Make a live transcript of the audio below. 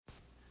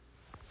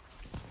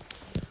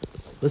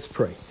Let's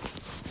pray.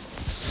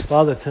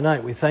 Father,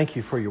 tonight we thank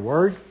you for your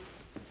word.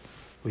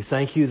 We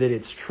thank you that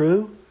it's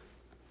true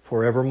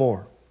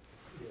forevermore.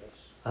 Yes.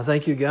 I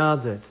thank you,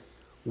 God, that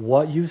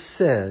what you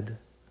said,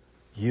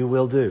 you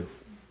will do.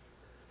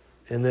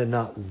 And that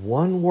not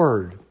one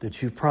word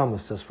that you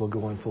promised us will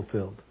go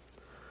unfulfilled.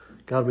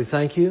 God, we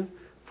thank you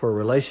for a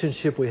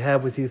relationship we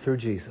have with you through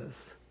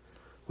Jesus.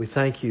 We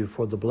thank you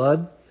for the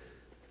blood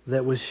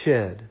that was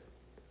shed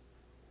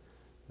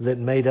that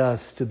made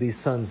us to be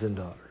sons and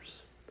daughters.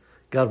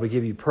 God, we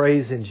give you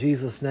praise in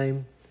Jesus'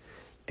 name.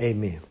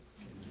 Amen.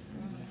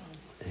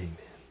 Amen.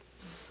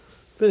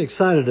 Been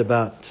excited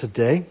about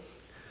today.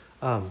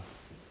 I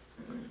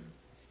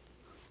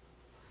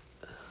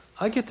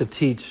get to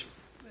teach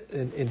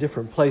in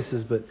different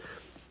places, but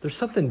there's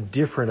something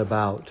different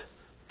about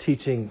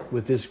teaching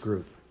with this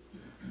group.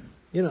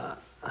 You know,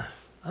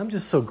 I'm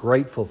just so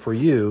grateful for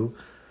you.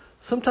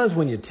 Sometimes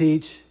when you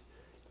teach,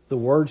 the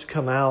words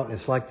come out, and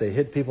it's like they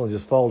hit people and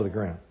just fall to the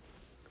ground.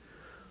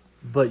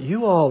 But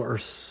you all are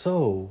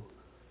so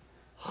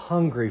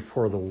hungry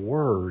for the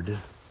word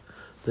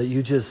that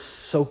you just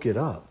soak it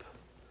up.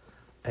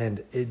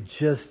 And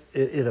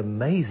it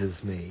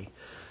amazes me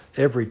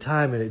every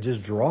time, and it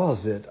just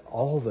draws it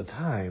all the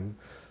time.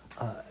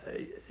 I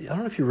don't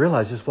know if you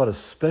realize just what a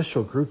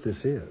special group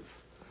this is.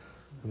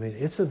 I mean,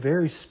 it's a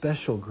very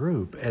special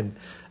group, and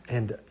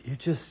you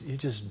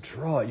just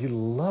draw it. You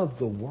love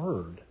the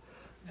word.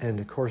 And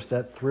of course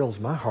that thrills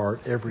my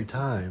heart every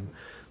time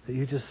that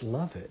you just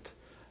love it.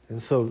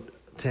 And so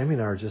Tammy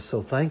and I are just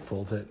so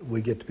thankful that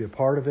we get to be a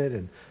part of it,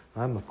 and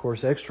I'm of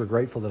course extra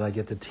grateful that I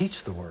get to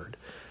teach the word.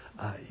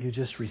 You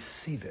just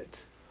receive it,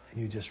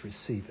 and you just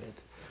receive it,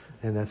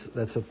 and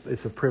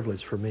it's a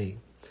privilege for me.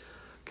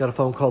 Got a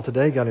phone call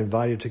today. Got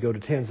invited to go to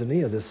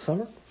Tanzania this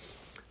summer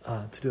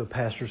to do a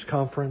pastors'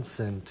 conference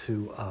and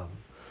to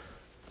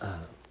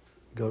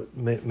go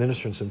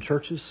minister in some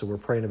churches. So we're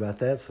praying about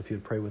that. So if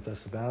you'd pray with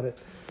us about it,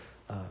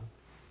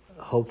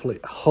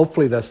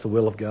 hopefully that's the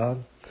will of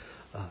God.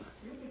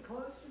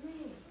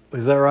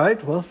 Is that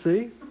right? Well,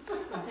 see.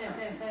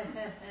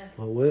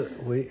 Well,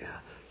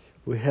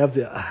 we have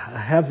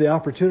the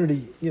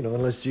opportunity,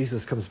 unless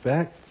Jesus comes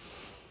back.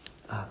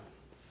 I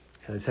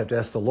just have to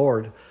ask the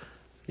Lord,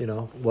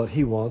 what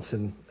He wants,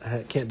 and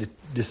I can't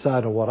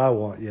decide on what I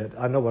want yet.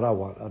 I know what I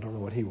want. I don't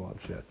know what He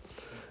wants yet.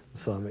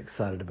 So I'm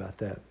excited about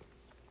that.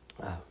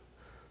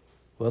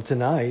 Well,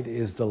 tonight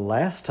is the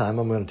last time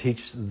I'm going to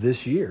teach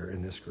this year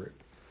in this group.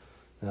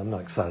 Now, I'm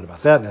not excited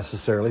about that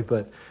necessarily,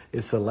 but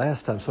it's the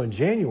last time. So in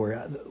January,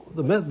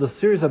 the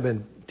series I've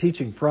been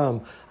teaching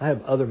from, I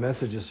have other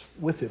messages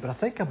with it, but I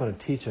think I'm going to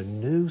teach a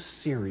new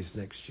series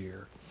next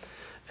year,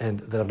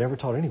 and that I've never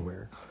taught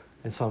anywhere.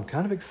 And so I'm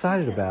kind of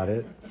excited about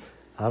it.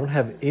 I don't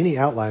have any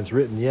outlines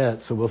written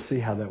yet, so we'll see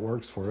how that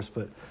works for us.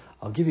 But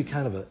I'll give you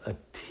kind of a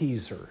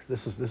teaser.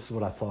 This is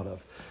what I thought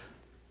of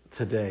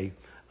today.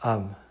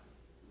 How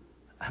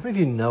many of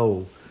you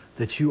know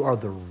that you are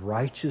the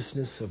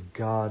righteousness of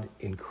God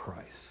in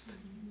Christ?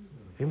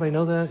 Anybody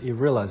know that? You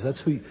realize that's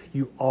who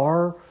you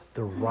are,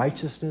 the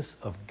righteousness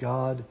of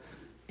God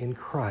in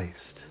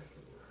Christ.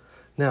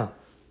 Now,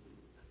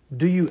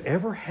 do you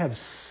ever have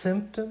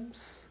symptoms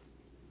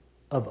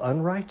of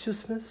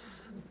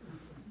unrighteousness?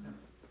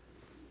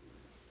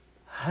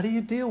 How do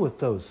you deal with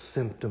those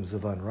symptoms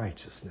of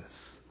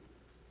unrighteousness?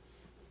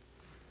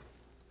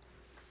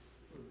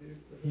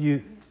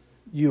 You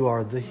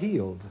are the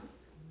healed.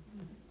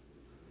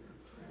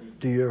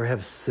 Do you ever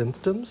have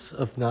symptoms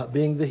of not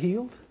being the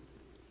healed?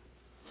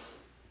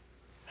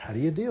 How do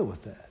you deal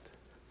with that?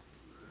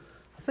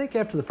 I think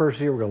after the first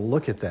year we're going to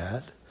look at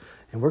that,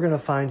 and we're going to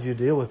find you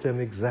deal with them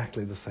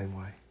exactly the same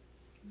way.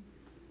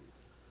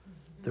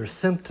 They're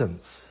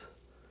symptoms.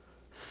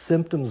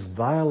 Symptoms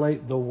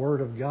violate the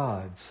Word of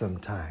God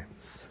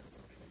sometimes.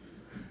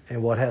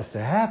 And what has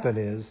to happen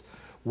is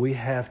we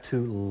have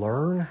to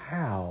learn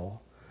how,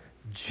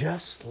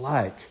 just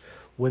like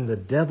when the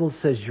devil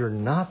says you're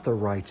not the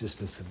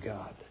righteousness of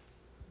God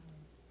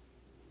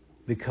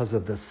because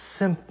of the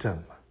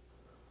symptom.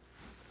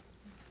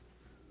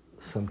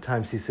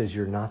 Sometimes he says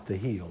you're not the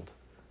healed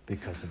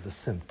because of the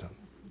symptom.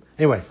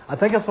 Anyway, I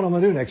think that's what I'm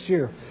going to do next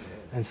year.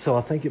 And so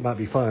I think it might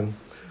be fun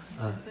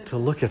to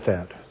look at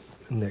that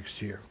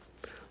next year.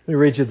 Let me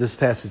read you this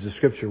passage of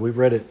Scripture. We've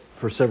read it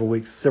for several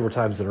weeks, several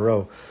times in a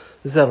row.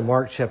 This is out of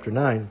Mark chapter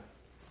 9,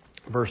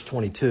 verse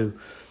 22.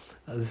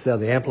 This is out of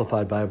the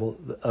Amplified Bible.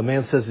 A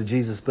man says to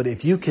Jesus, "But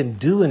if you can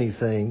do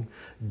anything,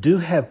 do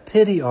have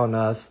pity on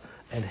us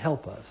and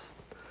help us."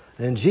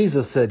 And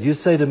Jesus said, "You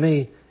say to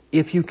me,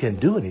 if you can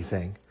do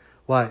anything,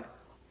 why,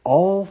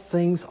 all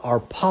things are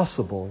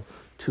possible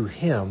to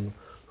him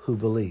who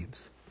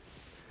believes."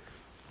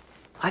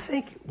 I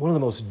think one of the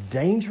most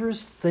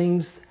dangerous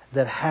things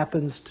that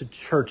happens to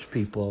church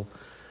people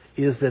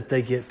is that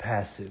they get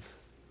passive.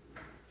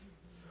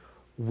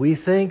 We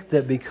think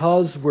that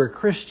because we're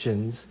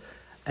Christians,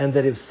 and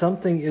that if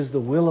something is the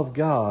will of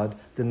God,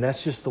 then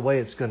that's just the way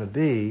it's going to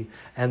be,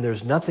 and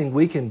there's nothing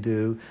we can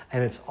do,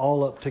 and it's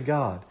all up to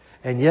God.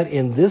 And yet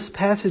in this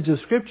passage of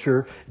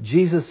Scripture,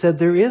 Jesus said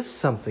there is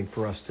something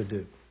for us to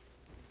do.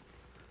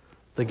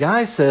 The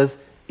guy says,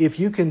 if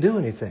you can do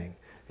anything.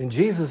 And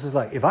Jesus is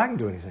like, if I can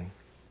do anything.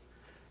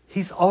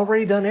 He's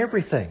already done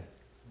everything.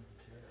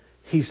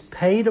 He's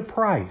paid a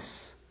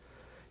price.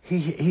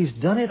 He's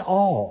done it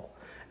all.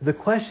 The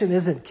question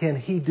isn't, can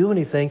he do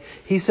anything?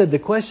 He said the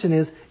question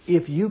is,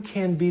 if you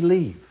can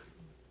believe.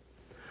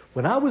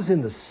 When I was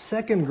in the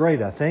second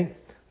grade, I think,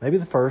 maybe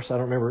the first, I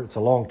don't remember, it's a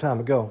long time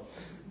ago,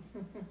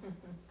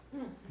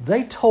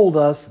 they told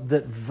us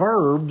that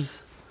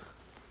verbs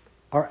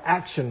are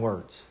action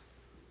words.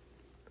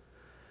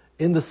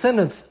 In the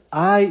sentence,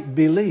 I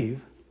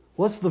believe,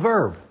 what's the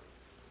verb?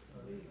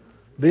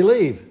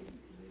 Believe.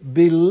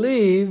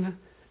 Believe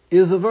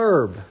is a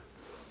verb.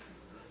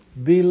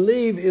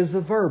 Believe is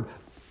a verb.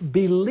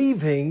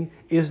 Believing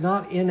is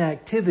not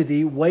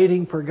inactivity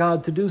waiting for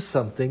God to do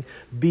something.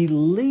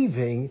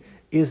 Believing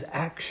is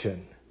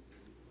action.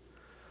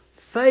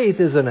 Faith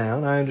is a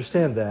noun, I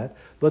understand that,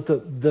 but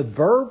the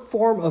verb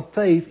form of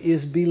faith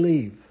is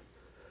believe.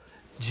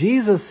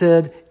 Jesus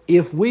said,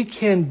 if we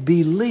can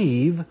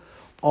believe,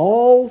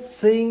 all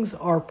things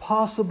are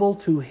possible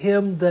to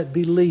him that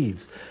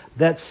believes.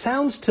 That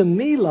sounds to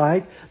me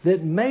like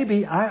that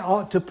maybe I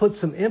ought to put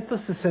some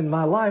emphasis in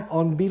my life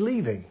on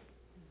believing.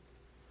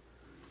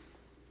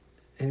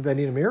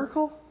 Anybody need a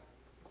miracle?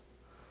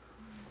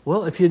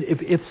 Well,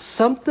 if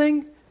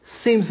something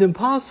seems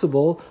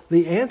impossible,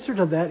 the answer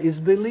to that is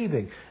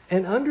believing.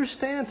 And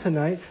understand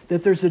tonight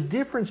that there's a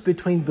difference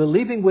between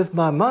believing with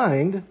my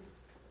mind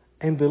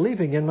and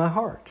believing in my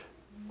heart.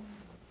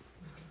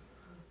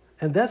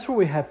 And that's where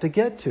we have to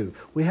get to.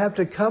 We have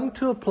to come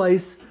to a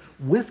place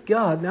with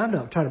God. Now, I'm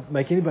not trying to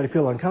make anybody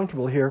feel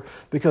uncomfortable here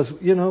because,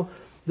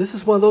 this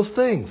is one of those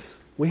things.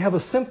 We have a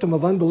symptom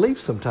of unbelief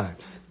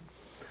sometimes.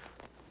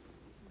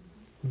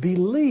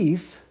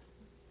 Belief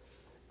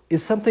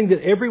is something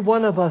that every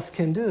one of us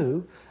can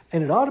do,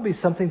 and it ought to be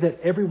something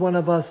that every one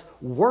of us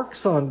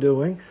works on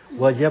doing.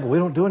 Well, yeah, but we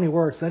don't do any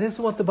works. That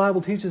isn't what the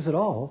Bible teaches at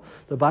all.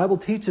 The Bible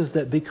teaches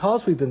that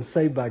because we've been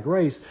saved by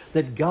grace,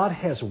 that God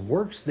has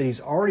works that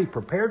He's already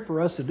prepared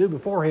for us to do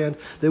beforehand,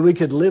 that we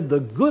could live the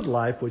good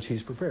life which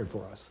He's prepared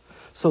for us.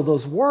 So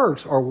those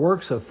works are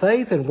works of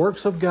faith and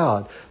works of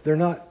God. They're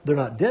not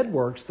dead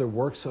works, they're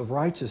works of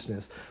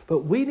righteousness. But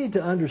we need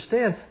to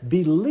understand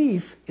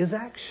belief is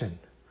action.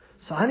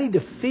 So I need to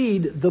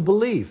feed the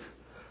belief.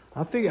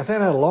 I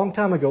found out a long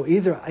time ago,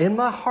 either in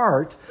my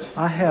heart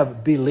I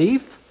have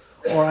belief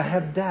or I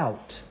have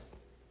doubt.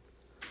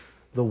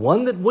 The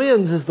one that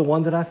wins is the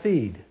one that I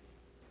feed.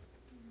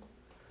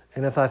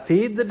 And if I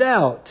feed the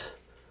doubt,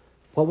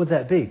 what would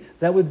that be?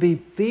 That would be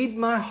feed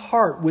my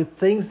heart with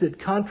things that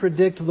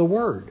contradict the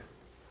Word.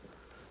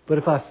 But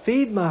if I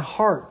feed my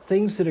heart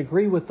things that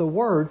agree with the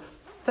Word,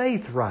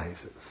 faith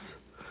rises.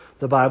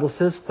 The Bible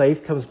says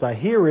faith comes by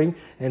hearing,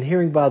 and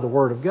hearing by the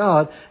Word of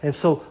God. And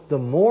so the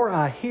more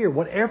I hear,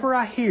 whatever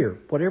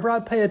I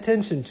pay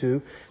attention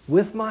to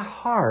with my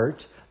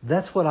heart,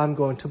 that's what I'm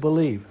going to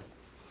believe.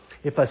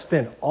 If I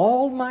spend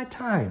all my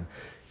time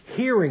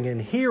hearing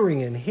and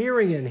hearing and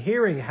hearing and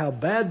hearing how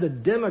bad the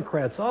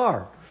Democrats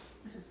are,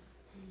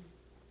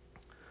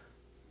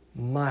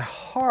 my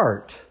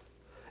heart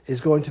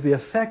is going to be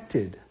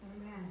affected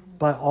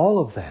by all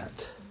of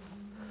that.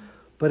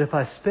 But if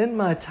I spend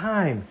my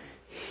time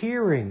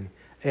hearing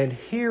and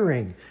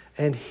hearing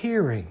and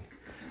hearing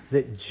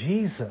that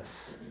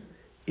Jesus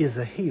is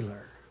a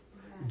healer,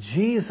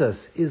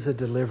 Jesus is a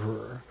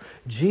deliverer,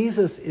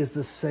 Jesus is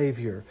the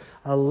Savior.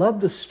 I love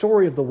the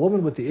story of the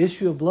woman with the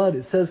issue of blood.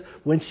 It says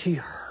when she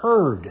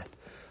heard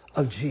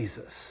of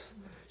Jesus,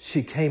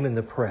 she came in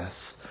the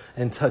press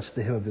and touched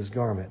the hem of His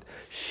garment.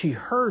 She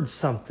heard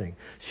something.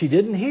 She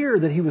didn't hear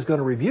that He was going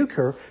to rebuke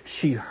her.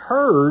 She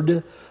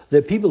heard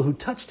that people who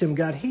touched Him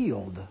got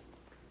healed.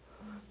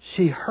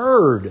 She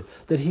heard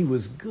that He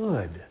was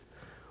good.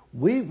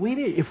 We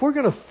need, if we're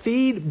going to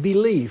feed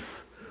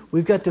belief,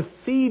 we've got to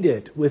feed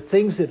it with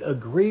things that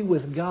agree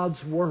with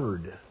God's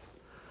Word.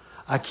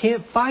 I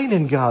can't find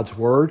in God's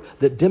Word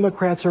that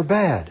Democrats are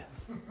bad.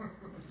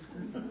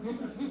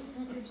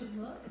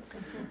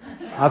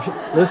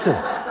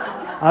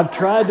 I've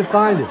tried to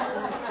find it.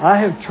 I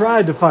have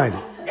tried to find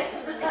it.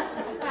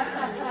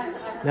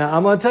 Now,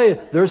 I'm going to tell you,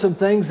 there's some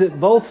things that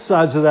both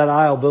sides of that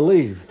aisle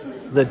believe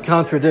that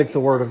contradict the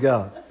Word of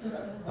God.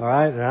 All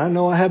right? And I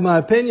know I have my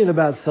opinion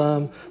about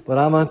some, but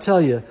I'm going to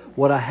tell you,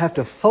 what I have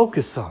to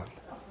focus on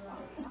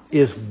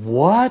is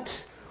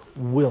what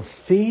will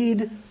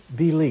feed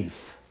belief.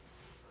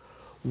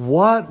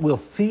 What will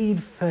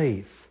feed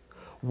faith?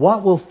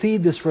 What will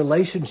feed this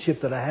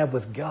relationship that I have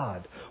with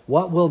God?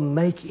 What will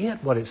make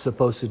it what it's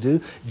supposed to do?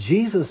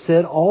 Jesus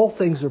said all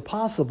things are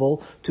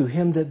possible to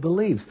him that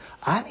believes.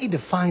 I need to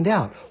find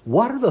out,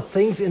 what are the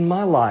things in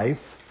my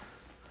life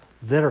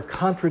that are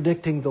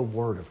contradicting the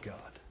Word of God?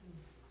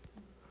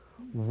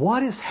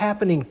 What is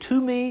happening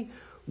to me,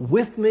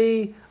 with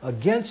me,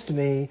 against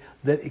me,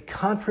 that it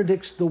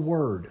contradicts the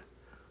Word?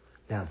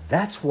 Now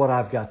that's what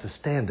I've got to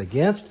stand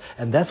against,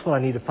 and that's what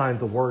I need to find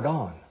the Word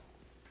on.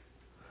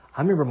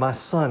 I remember my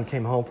son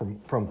came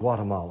home from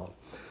Guatemala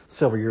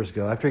several years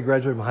ago. After he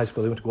graduated from high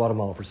school, he went to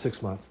Guatemala for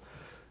 6 months.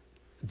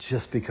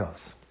 just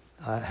because.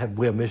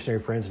 We have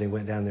missionary friends, and he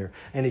went down there,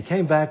 and he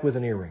came back with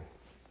an earring.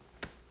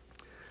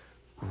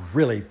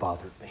 Really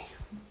bothered me.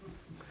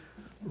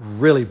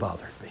 Really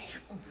bothered me.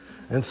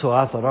 And so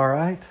I thought, all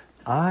right,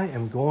 I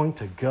am going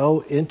to go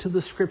into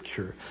the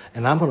Scripture,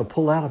 and I'm going to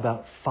pull out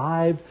about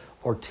 5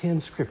 or 10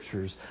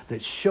 scriptures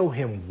that show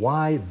him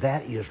why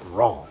that is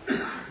wrong.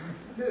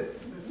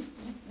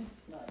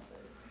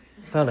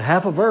 Found a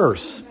half a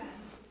verse.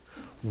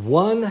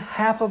 One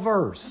half a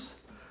verse.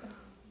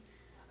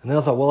 And then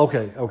I thought, well,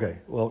 okay.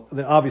 Well,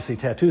 then obviously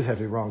tattoos have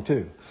to be wrong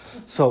too.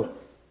 So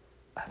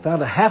I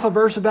found a half a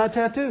verse about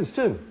tattoos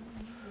too.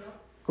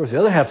 Of course, the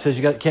other half says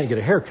you can't get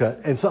a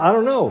haircut. And so I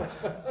don't know.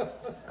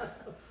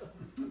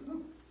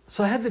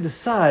 So I had to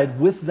decide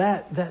with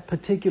that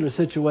particular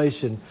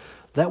situation,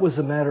 that was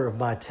a matter of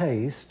my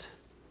taste,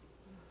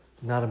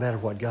 not a matter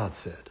of what God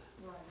said.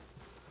 Right.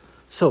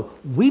 So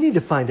we need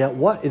to find out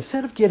what,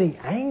 instead of getting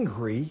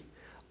angry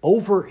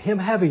over him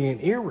having an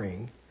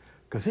earring,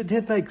 because it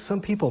did make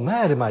some people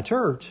mad in my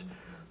church,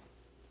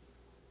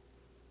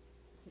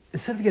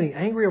 instead of getting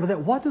angry over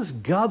that, what does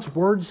God's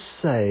Word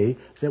say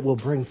that will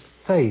bring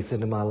faith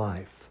into my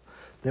life,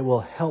 that will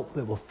help,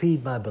 that will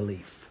feed my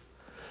belief?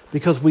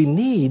 Because we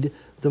need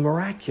the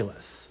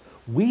miraculous.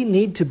 We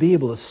need to be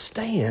able to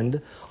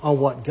stand on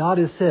what God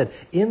has said.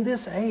 In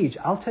this age,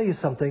 I'll tell you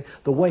something,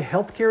 the way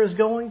healthcare is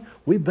going,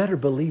 we better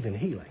believe in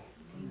healing.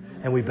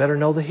 And we better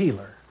know the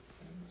healer.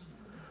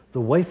 The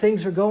way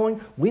things are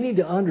going, we need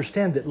to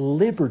understand that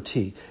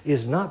liberty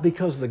is not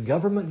because the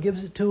government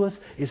gives it to us.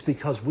 It's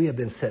because we have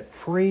been set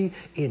free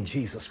in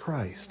Jesus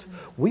Christ.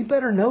 We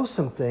better know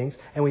some things,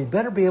 and we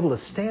better be able to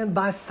stand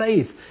by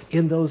faith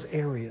in those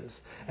areas.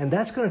 And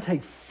that's going to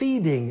take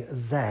feeding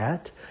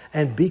that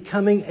and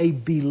becoming a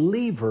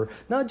believer,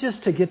 not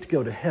just to get to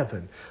go to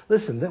heaven.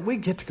 Listen, that we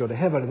get to go to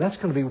heaven, and that's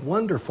going to be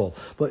wonderful.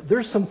 But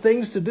there's some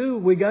things to do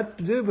we got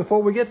to do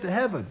before we get to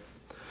heaven.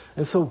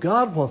 And so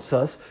God wants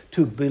us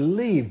to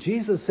believe.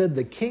 Jesus said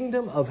the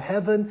kingdom of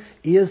heaven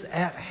is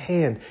at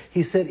hand.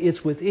 He said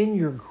it's within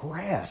your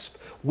grasp.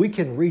 We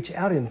can reach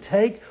out and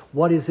take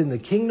what is in the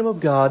kingdom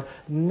of God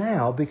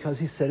now because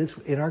he said it's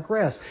in our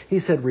grasp. He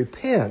said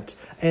repent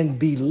and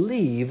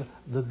believe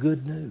the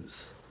good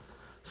news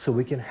so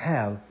we can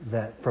have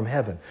that from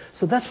heaven.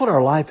 So that's what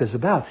our life is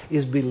about,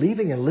 is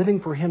believing and living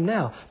for him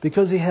now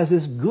because he has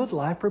this good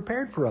life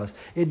prepared for us.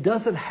 It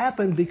doesn't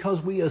happen because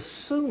we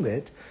assume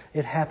it.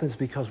 It happens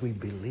because we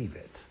believe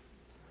it.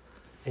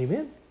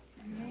 Amen?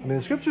 Amen. I mean,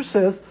 the Scripture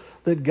says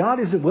that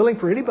God isn't willing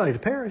for anybody to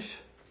perish,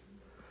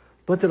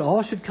 but that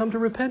all should come to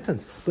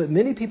repentance. But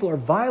many people are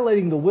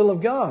violating the will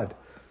of God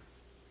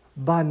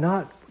by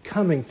not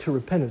coming to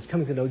repentance,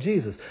 coming to know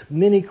Jesus.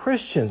 Many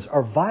Christians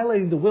are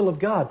violating the will of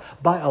God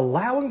by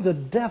allowing the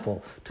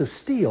devil to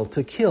steal,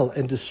 to kill,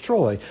 and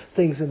destroy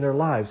things in their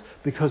lives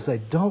because they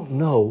don't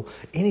know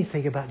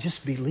anything about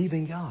just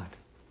believing God.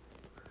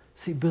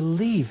 See,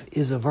 believe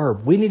is a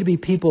verb. We need to be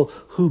people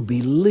who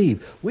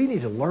believe. We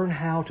need to learn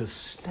how to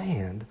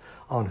stand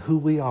on who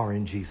we are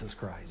in Jesus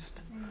Christ.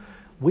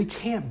 We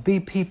can't be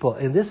people,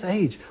 in this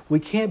age,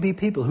 we can't be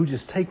people who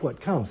just take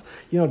what comes.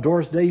 You know,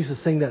 Doris Day used to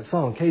sing that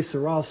song, Que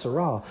Sera, Sera.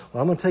 Well,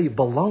 I'm going to tell you,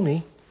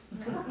 baloney.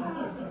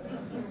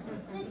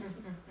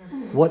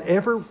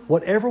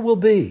 Whatever will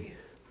be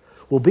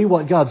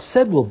what God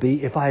said will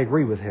be if I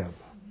agree with him.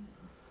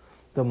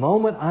 The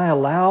moment I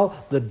allow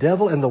the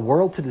devil and the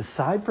world to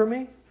decide for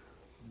me,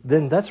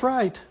 then that's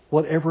right.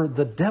 Whatever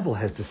the devil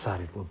has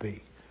decided will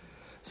be.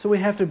 So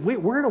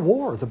we're in a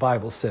war, the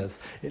Bible says.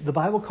 The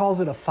Bible calls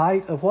it a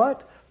fight of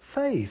what?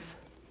 Faith.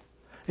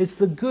 It's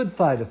the good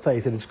fight of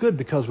faith, and it's good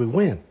because we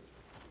win.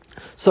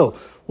 So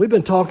we've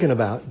been talking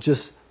about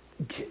just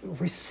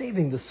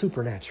receiving the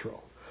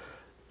supernatural.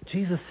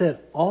 Jesus said,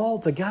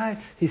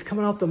 he's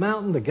coming off the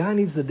mountain, the guy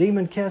needs the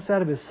demon cast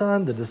out of his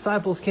son, the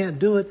disciples can't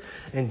do it,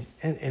 and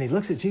he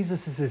looks at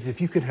Jesus and says,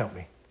 if you could help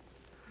me.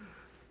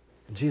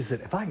 And Jesus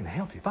said, if I can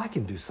help you, if I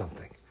can do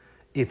something,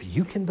 if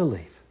you can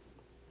believe,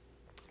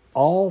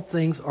 all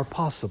things are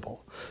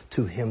possible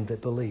to him that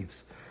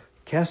believes.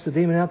 Cast the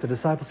demon out. The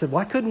disciples said,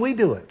 why couldn't we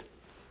do it?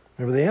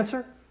 Remember the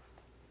answer?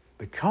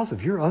 Because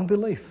of your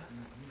unbelief.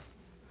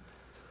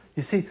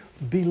 You see,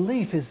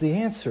 belief is the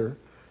answer.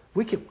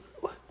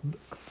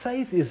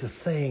 Faith is a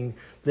thing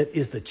that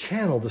is the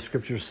channel, the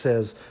Scripture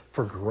says,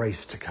 for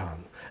grace to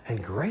come.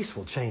 And grace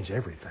will change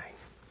everything.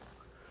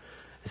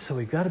 So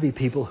we've got to be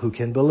people who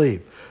can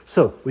believe.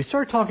 So we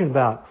talked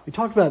about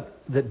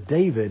that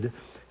David,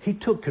 he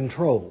took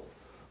control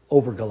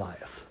over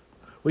Goliath.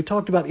 We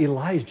talked about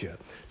Elijah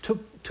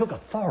took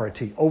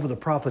authority over the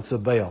prophets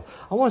of Baal.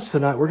 I want us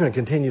tonight, we're going to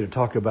continue to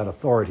talk about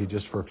authority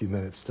just for a few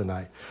minutes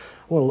tonight.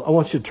 I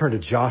want you to turn to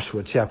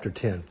Joshua chapter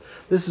 10.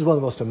 This is one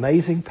of the most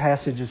amazing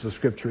passages of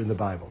Scripture in the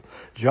Bible.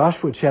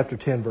 Joshua chapter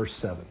 10, verse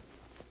 7.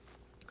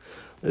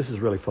 This is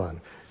really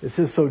fun. It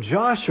says, so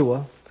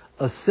Joshua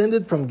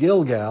ascended from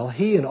Gilgal,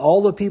 he and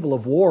all the people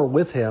of war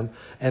with him,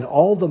 and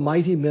all the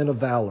mighty men of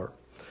valor.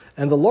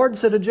 And the Lord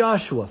said to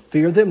Joshua,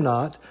 fear them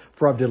not,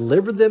 for I've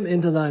delivered them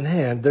into thine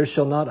hand. There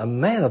shall not a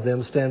man of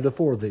them stand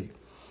before thee.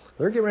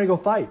 They're getting ready to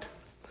go fight.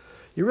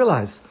 You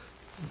realize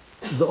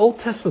the Old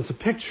Testament's a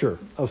picture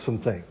of some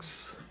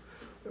things.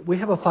 We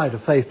have a fight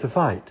of faith to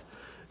fight.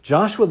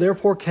 Joshua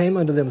therefore came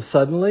unto them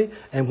suddenly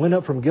and went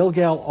up from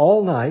Gilgal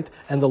all night,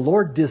 and the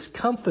Lord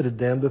discomfited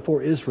them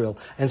before Israel,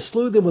 and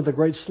slew them with a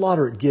great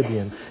slaughter at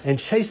Gibeon, and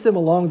chased them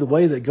along the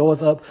way that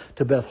goeth up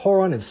to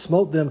Beth-horon, and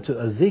smote them to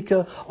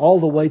Azekah all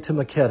the way to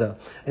Makkedah.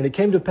 And it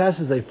came to pass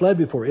as they fled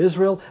before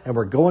Israel, and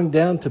were going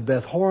down to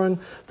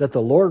Beth-horon, that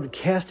the Lord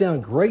cast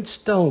down great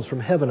stones from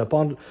heaven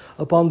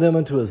upon them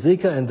unto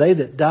Azekah, and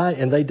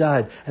they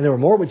died. And there were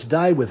more which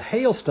died with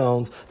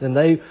hailstones than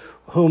they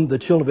whom the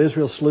children of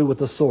Israel slew with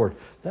the sword.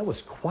 That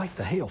was quite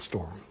the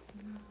hailstorm.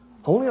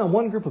 Only on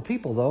one group of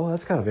people, though.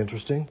 That's kind of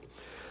interesting.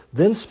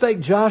 Then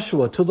spake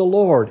Joshua to the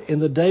Lord in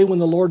the day when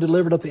the Lord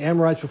delivered up the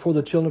Amorites before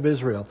the children of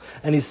Israel.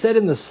 And he said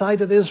in the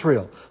sight of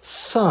Israel,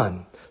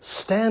 Sun,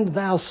 stand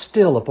thou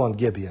still upon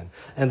Gibeon,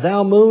 and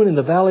thou moon in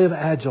the valley of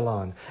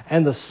Ajalon.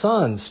 And the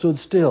sun stood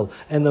still,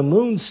 and the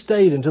moon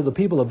stayed until the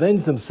people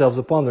avenged themselves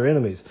upon their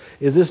enemies.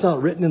 Is this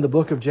not written in the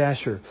book of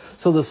Jasher?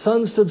 So the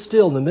sun stood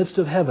still in the midst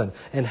of heaven,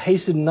 and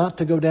hastened not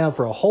to go down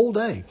for a whole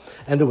day.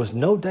 And there was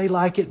no day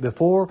like it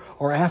before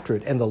or after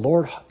it. And the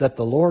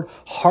Lord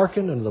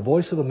hearkened unto the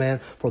voice of a man,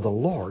 for the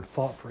Lord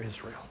fought for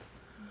Israel.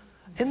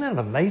 Isn't that an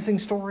amazing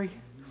story?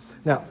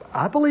 Now,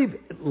 I believe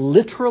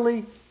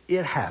literally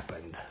it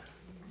happened.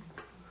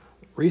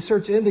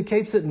 Research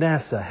indicates that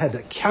NASA had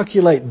to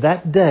calculate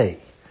that day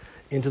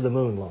into the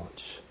moon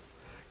launch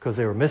because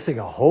they were missing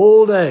a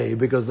whole day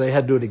because they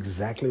had to do it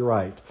exactly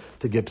right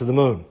to get to the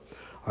moon.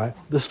 All right.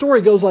 The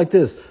story goes like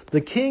this.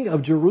 The king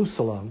of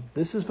Jerusalem,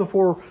 this is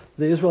before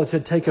the Israelites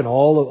had taken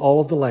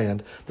all of the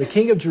land. The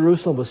king of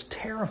Jerusalem was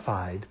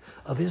terrified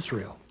of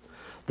Israel.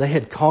 They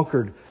had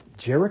conquered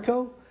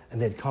Jericho and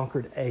they had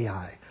conquered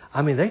Ai.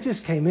 I mean, they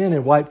just came in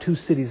and wiped 2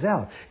 cities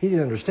out. He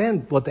didn't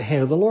understand what the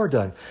hand of the Lord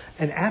done.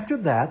 And after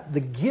that,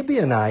 the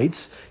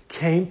Gibeonites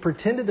came,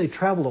 pretended they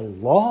traveled a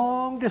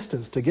long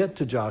distance to get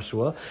to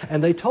Joshua,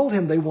 and they told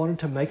him they wanted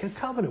to make a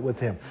covenant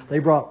with him. They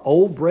brought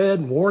old bread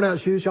and worn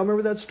out shoes. Y'all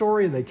remember that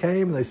story? And they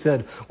came and they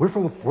said, we're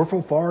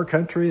from far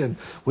country, and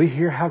we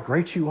hear how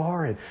great you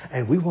are,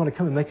 and we want to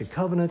come and make a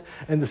covenant.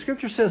 And the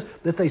scripture says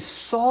that they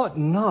sought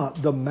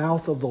not the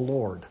mouth of the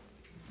Lord.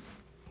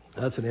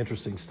 That's an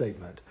interesting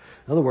statement.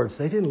 In other words,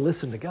 they didn't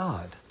listen to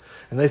God.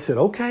 And they said,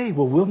 okay,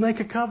 well, we'll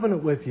make a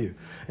covenant with you.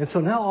 And so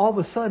now all of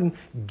a sudden,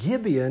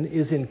 Gibeon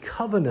is in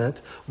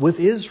covenant with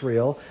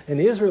Israel,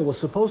 and Israel was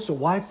supposed to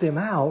wipe them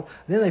out.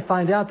 And then they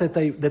find out that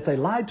they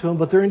lied to them,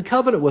 but they're in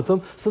covenant with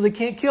them, so they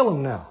can't kill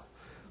them now.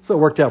 So it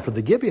worked out for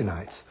the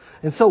Gibeonites.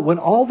 And so when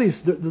all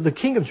these, the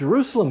king of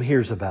Jerusalem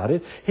hears about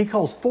it, he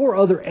calls 4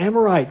 other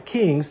Amorite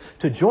kings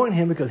to join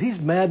him because he's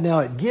mad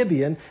now at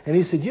Gibeon. And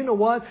he said, you know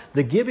what?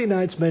 The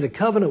Gibeonites made a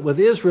covenant with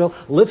Israel.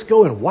 Let's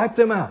go and wipe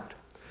them out.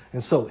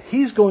 And so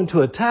he's going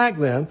to attack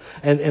them,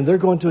 and they're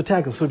going to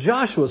attack them. So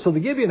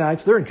the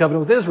Gibeonites, they're in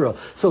covenant with Israel.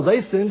 So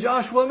they send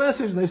Joshua a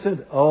message, and they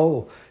said,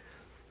 oh,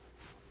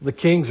 the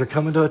kings are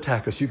coming to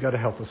attack us. You've got to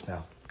help us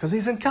now. Because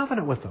he's in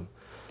covenant with them.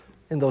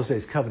 In those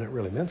days, covenant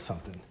really meant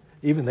something.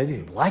 Even they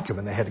didn't even like him,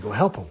 and they had to go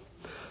help him.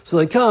 So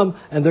they come,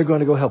 and they're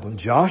going to go help him.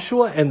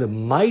 Joshua and the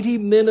mighty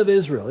men of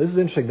Israel. This is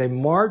interesting. They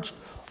marched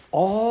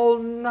all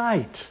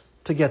night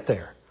to get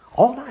there.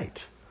 All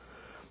night.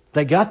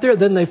 They got there,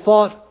 then they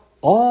fought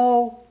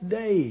all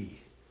day.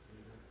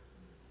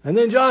 And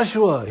then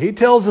Joshua, he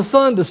tells the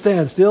sun to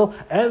stand still,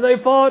 and they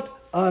fought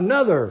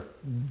another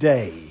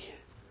day.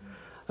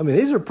 I mean,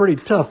 these are pretty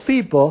tough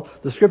people.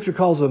 The scripture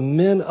calls them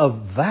men of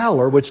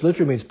valor, which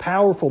literally means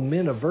powerful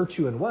men of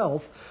virtue and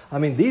wealth. I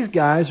mean, these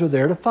guys are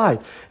there to fight.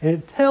 And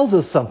it tells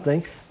us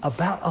something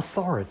about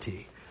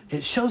authority.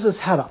 It shows us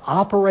how to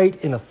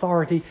operate in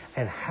authority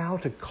and how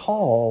to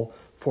call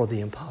for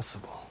the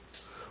impossible.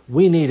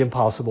 We need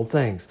impossible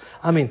things.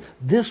 I mean,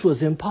 this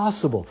was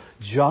impossible.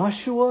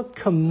 Joshua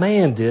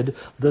commanded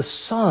the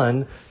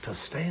sun to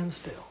stand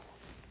still.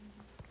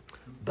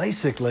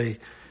 Basically,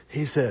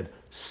 he said,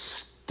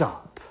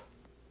 stop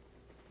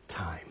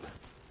time.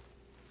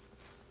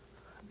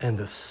 And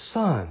the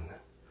sun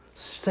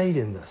stayed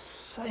in the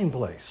same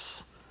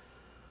place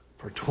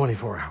for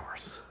 24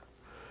 hours.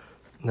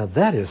 Now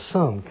that is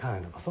some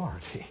kind of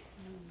authority.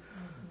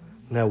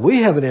 Now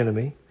we have an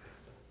enemy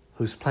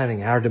who's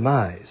planning our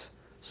demise.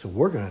 So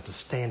we're going to have to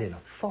stand in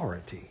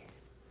authority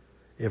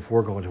if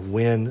we're going to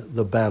win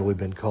the battle we've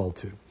been called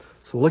to.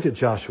 So we'll look at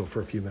Joshua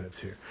for a few minutes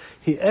here.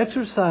 He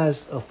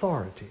exercised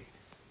authority,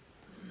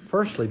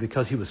 firstly,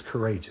 because he was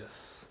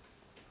courageous.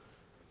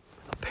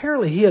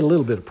 Apparently he had a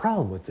little bit of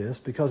problem with this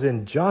because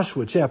in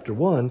Joshua chapter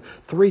 1,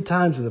 3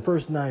 times in the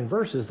first 9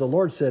 verses, the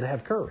Lord said,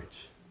 have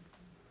courage.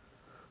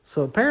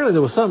 So apparently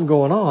there was something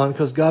going on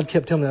because God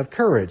kept telling him to have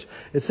courage.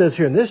 It says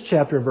here in this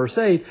chapter in verse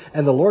 8,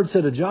 and the Lord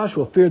said to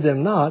Joshua, fear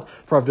them not,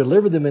 for I've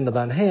delivered them into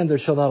thine hand. There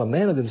shall not a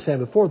man of them stand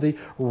before thee.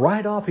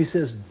 Right off he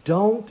says,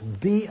 don't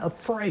be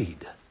afraid.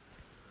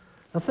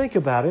 Now think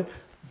about it.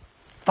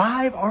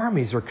 5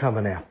 armies are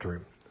coming after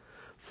him.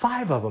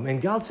 5 of them.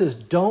 And God says,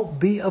 don't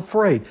be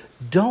afraid.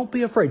 Don't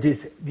be afraid. Do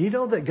you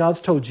know that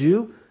God's told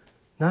you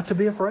not to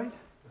be afraid?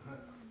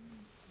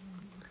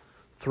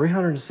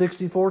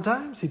 364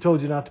 times He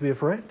told you not to be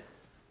afraid.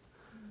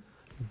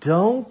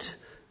 Don't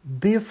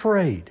be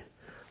afraid.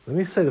 Let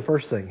me say the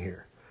first thing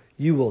here.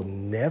 You will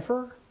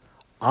never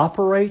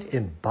operate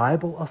in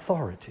Bible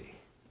authority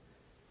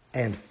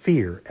and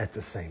fear at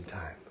the same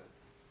time.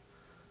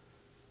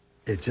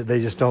 They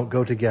just don't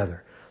go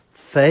together.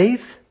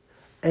 Faith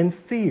and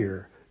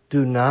fear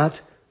do not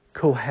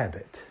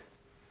cohabit.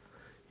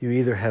 You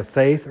either have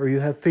faith or you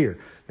have fear.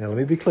 Now let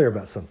me be clear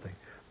about something.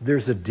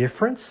 There's a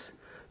difference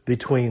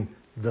between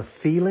the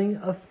feeling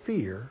of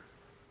fear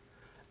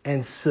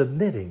and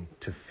submitting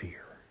to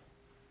fear.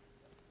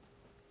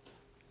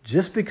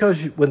 Just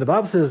because when the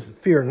Bible says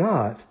fear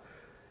not,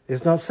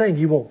 it's not saying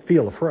you won't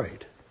feel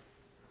afraid.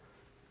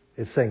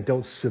 It's saying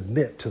don't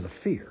submit to the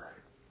fear.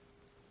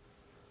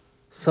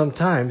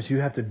 Sometimes you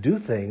have to do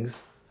things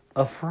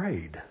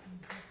afraid.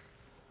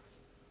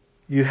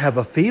 You have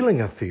a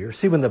feeling of fear.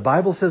 See, when the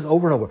Bible says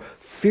over and over,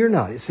 fear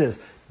not, it says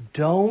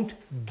don't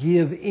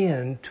give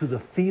in to the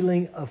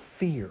feeling of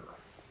fear.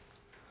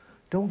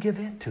 Don't give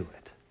in to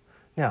it.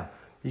 Now,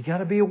 you got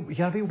to be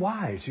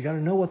wise. You got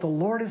to know what the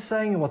Lord is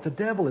saying and what the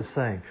devil is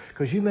saying,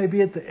 because you may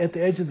be at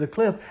the edge of the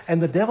cliff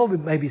and the devil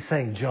may be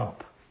saying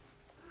jump.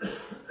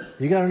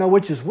 You got to know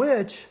which is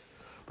which.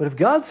 But if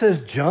God says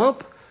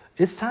jump,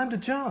 it's time to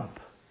jump.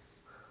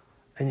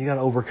 And you got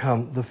to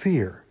overcome the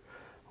fear.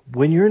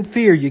 When you're in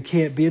fear, you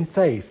can't be in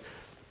faith.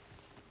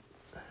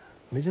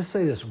 Let me just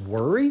say this.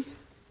 Worry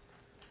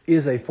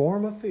is a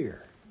form of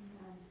fear.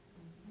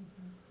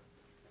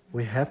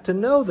 We have to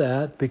know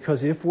that,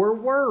 because if we're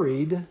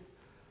worried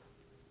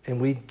and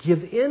we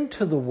give in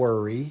to the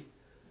worry,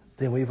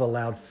 then we've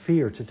allowed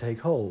fear to take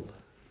hold.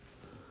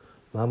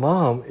 My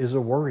mom is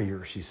a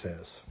worrier, she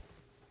says.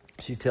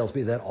 She tells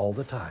me that all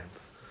the time.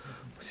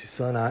 She says,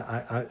 son,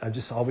 I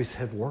just always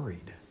have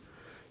worried.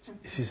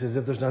 She says,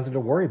 if there's nothing to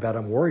worry about,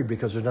 I'm worried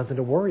because there's nothing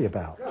to worry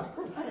about.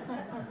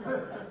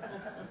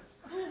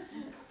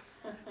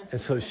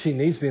 And so she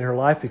needs me in her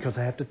life because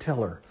I have to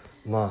tell her,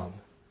 Mom,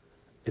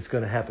 it's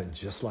going to happen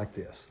just like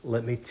this.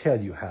 Let me tell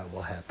you how it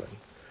will happen.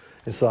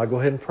 And so I go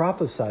ahead and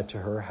prophesy to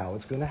her how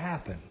it's going to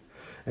happen.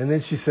 And then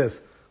she says,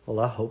 well,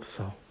 I hope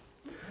so.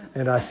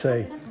 And I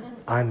say,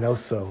 I know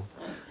so.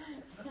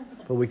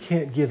 But we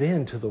can't give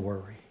in to the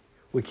worry.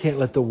 We can't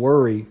let the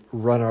worry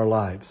run our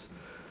lives.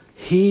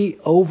 He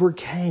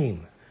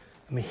overcame.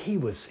 I mean, he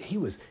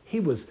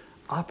was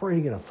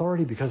operating in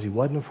authority because he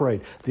wasn't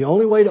afraid. The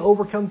only way to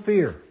overcome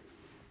fear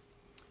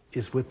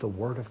is with the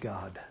Word of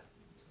God.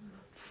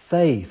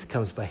 Faith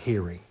comes by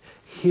hearing.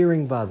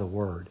 Hearing by the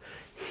Word.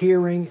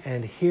 Hearing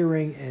and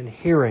hearing and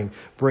hearing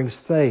brings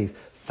faith.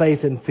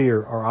 Faith and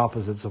fear are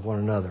opposites of one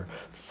another.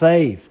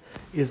 Faith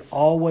is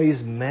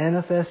always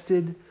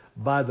manifested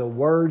by the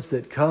words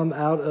that come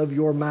out of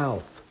your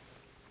mouth.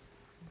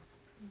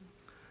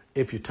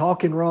 If you're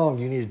talking wrong,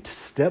 you need to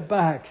step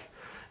back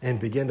and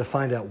begin to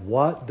find out,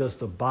 what does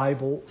the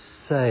Bible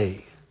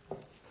say?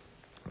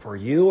 For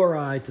you or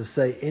I to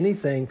say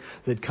anything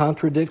that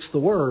contradicts the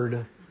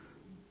Word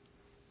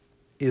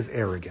is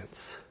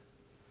arrogance.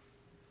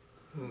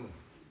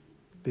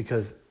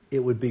 Because it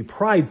would be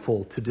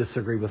prideful to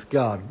disagree with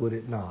God, would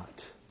it not?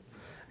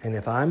 And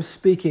if I'm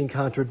speaking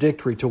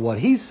contradictory to what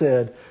He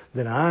said,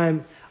 then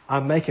I'm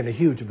making a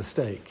huge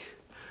mistake.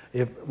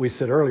 If we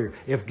said earlier,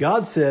 if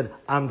God said,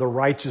 I'm the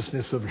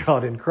righteousness of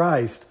God in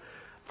Christ,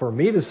 for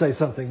me to say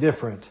something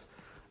different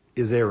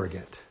is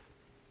arrogant.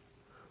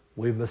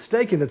 We've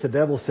mistaken that the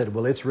devil said,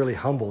 well, it's really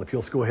humble if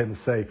you'll go ahead and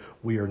say,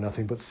 we are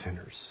nothing but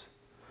sinners.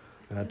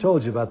 And I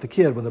told you about the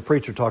kid when the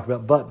preacher talked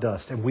about butt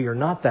dust, and we are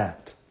not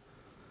that.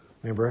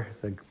 Remember,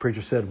 the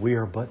preacher said, we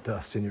are but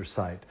dust in your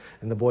sight.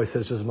 And the boy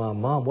says to his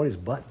mom, Mom, what is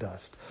butt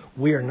dust?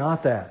 We are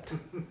not that.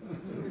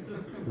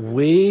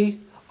 We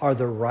are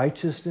the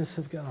righteousness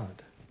of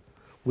God.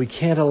 We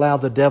can't allow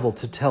the devil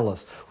to tell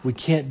us. We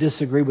can't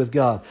disagree with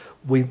God.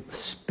 We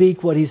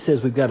speak what He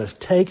says. We've got to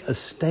take a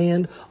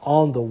stand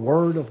on the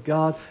Word of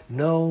God,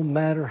 no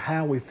matter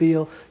how we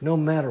feel, no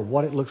matter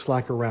what it looks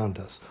like around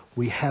us.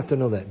 We have to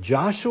know that.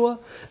 Joshua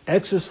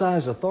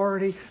exercised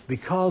authority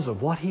because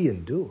of what he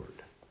endured.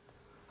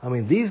 I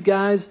mean, these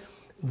guys,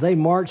 they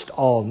marched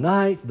all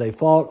night. They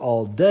fought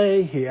all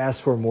day. He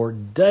asked for more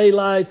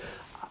daylight.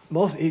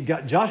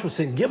 Joshua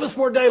saying, give us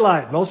more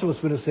daylight. Most of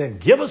us would have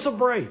said, give us a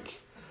break.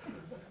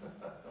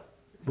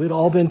 We'd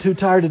all been too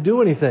tired to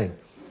do anything.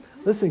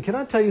 Listen, can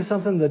I tell you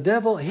something? The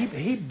devil,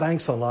 he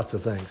banks on lots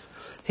of things.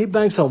 He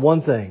banks on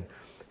one thing.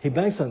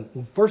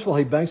 First of all,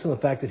 he banks on the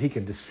fact that he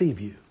can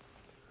deceive you.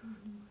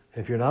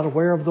 If you're not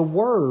aware of the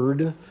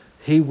Word,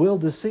 he will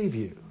deceive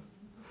you.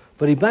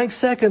 But he banks,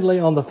 secondly,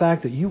 on the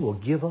fact that you will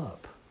give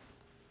up.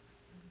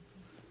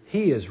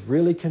 He is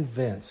really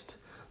convinced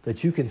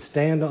that you can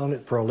stand on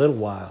it for a little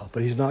while,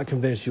 but he's not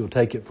convinced you will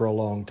take it for a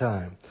long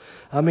time.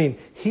 I mean,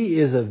 he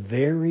is a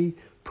very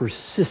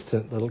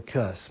persistent little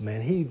cuss,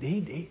 man.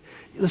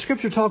 The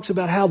Scripture talks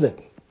about how that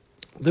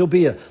there'll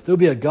be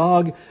a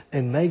Gog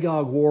and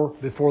Magog war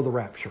before the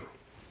rapture.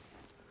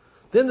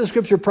 Then the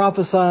Scripture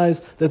prophesies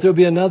that there'll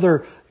be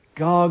another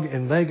Gog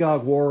and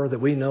Magog war that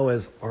we know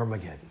as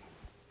Armageddon.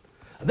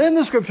 Then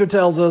the scripture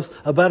tells us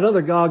about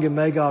another Gog and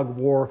Magog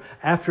war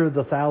after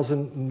the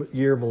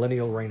 1,000-year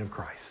millennial reign of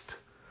Christ.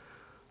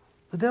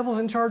 The devil's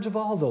in charge of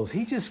all those.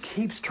 He just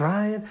keeps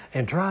trying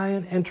and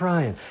trying and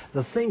trying.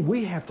 The thing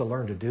we have to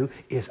learn to do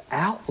is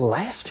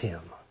outlast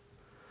him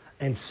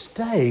and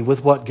stay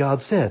with what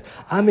God said.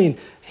 I mean,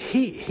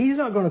 he's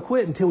not going to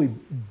quit until we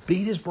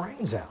beat his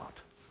brains out.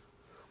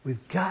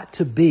 We've got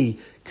to be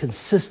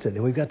consistent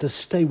and we've got to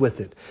stay with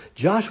it.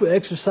 Joshua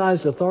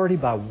exercised authority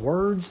by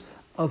words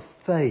of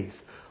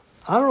faith.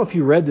 I don't know if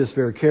you read this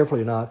very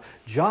carefully or not.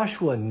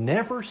 Joshua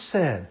never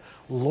said,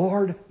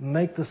 Lord,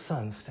 make the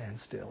sun stand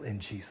still in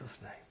Jesus'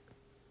 name.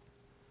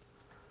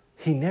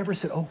 He never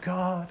said, oh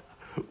God,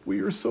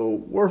 we are so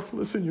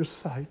worthless in your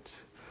sight.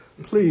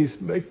 Please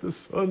make the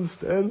sun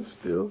stand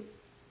still.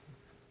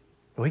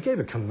 No, he gave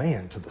a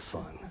command to the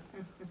sun.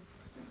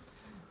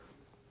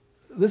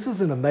 This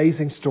is an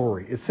amazing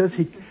story. It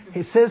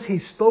says he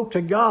spoke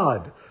to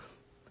God,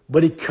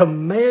 but he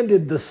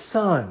commanded the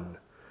sun.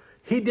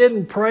 He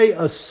didn't pray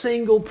a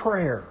single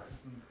prayer.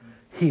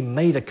 He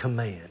made a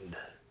command.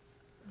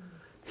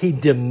 He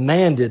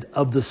demanded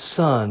of the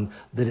sun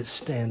that it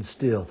stand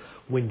still.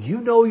 When you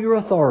know your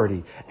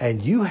authority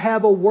and you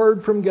have a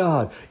word from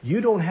God, you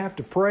don't have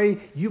to pray,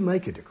 you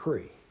make a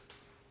decree.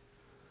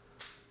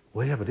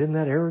 Well, yeah, but isn't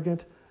that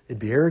arrogant? It'd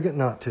be arrogant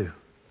not to.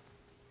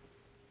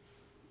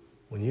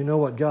 When you know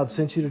what God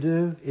sent you to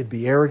do, it'd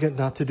be arrogant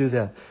not to do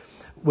that.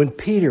 When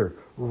Peter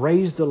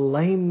raised a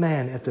lame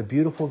man at the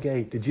beautiful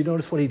gate, did you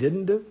notice what he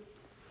didn't do?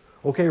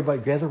 Okay,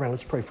 everybody gather around.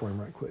 Let's pray for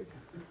him right quick.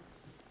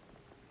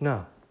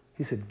 No.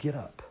 He said, get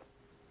up.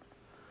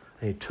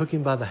 And he took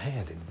him by the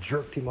hand and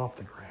jerked him off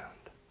the ground.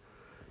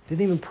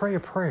 Didn't even pray a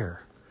prayer.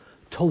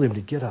 Told him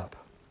to get up.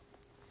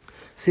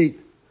 See,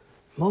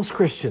 most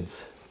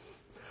Christians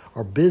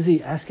are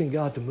busy asking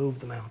God to move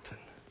the mountain.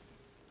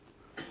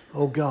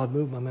 Oh God,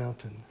 move my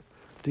mountain.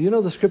 Do you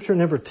know the scripture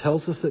never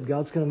tells us that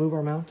God's going to move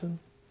our mountain?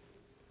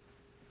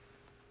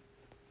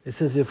 It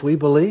says if we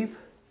believe,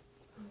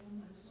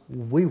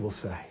 we will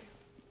say.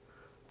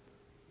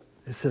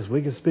 It says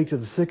we can speak to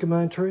the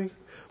sycamore tree.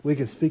 We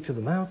can speak to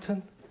the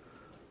mountain.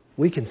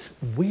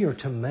 We are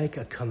to make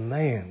a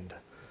command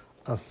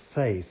of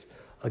faith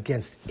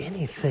against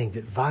anything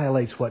that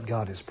violates what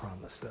God has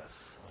promised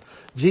us.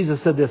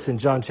 Jesus said this in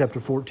John chapter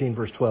 14,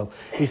 verse 12.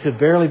 He said,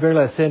 verily,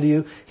 verily, I say unto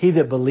you, he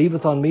that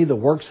believeth on me, the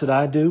works that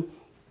I do,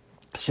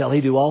 shall he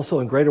do also,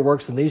 and greater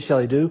works than these shall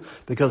he do,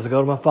 because I go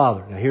to my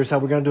Father. Now here's how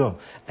we're going to do them.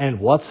 And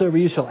whatsoever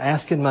you shall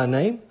ask in my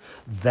name,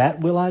 that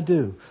will I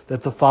do,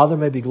 that the Father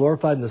may be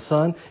glorified in the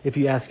Son. If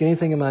you ask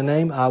anything in my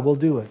name, I will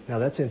do it. Now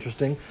that's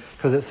interesting,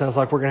 because it sounds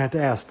like we're going to have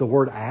to ask. The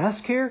word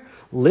ask here,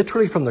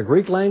 literally from the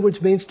Greek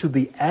language, means to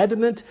be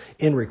adamant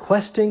in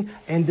requesting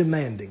and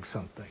demanding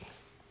something.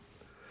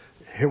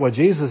 Here, what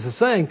Jesus is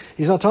saying,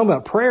 he's not talking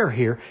about prayer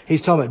here.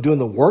 He's talking about doing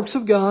the works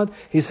of God.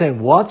 He's saying,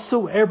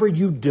 whatsoever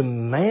you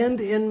demand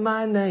in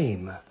my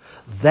name,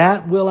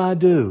 that will I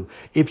do.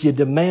 If you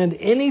demand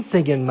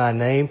anything in my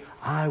name,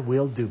 I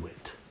will do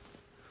it.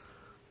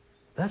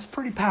 That's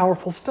pretty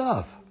powerful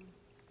stuff.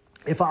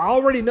 If I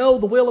already know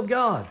the will of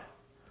God,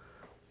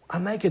 I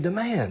make a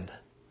demand.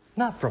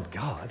 Not from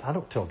God. I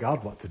don't tell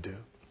God what to do.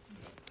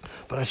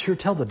 But I sure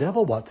tell the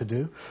devil what to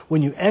do.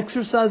 When you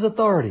exercise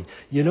authority,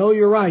 you know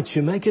your rights,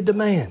 you make a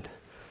demand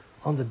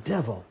on the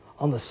devil,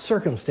 on the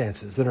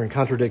circumstances that are in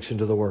contradiction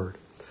to the word.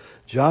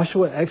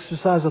 Joshua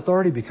exercised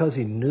authority because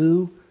he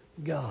knew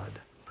God.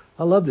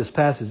 I love this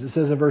passage. It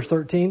says in verse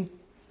 13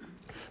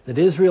 that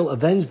Israel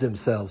avenged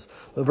themselves.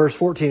 But verse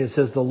 14 it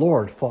says the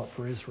Lord fought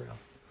for Israel.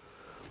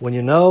 When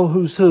you know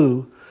who's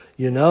who,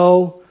 you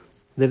know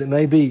that it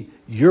may be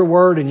your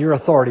word and your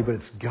authority, but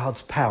it's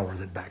God's power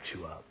that backs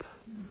you up.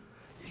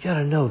 You got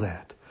to know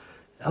that.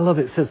 I love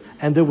it. It says,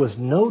 and there was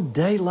no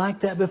day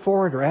like that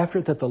before it or after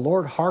it that the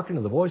Lord hearkened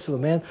to the voice of a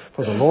man,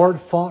 for the Lord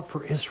fought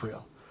for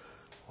Israel.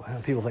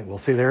 Well, people think, well,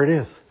 see, there it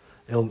is.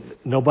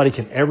 Nobody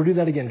can ever do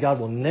that again. God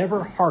will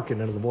never hearken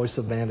unto the voice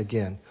of man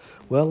again.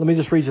 Well, let me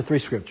just read you 3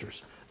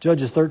 scriptures.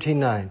 Judges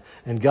 13:9.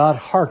 And God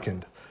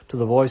hearkened to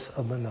the voice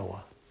of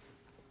Manoah.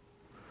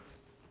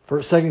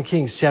 2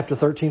 Kings chapter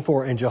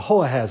 13:4. And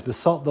Jehoahaz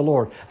besought the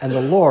Lord, and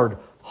the Lord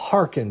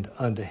hearkened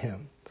unto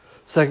him.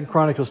 2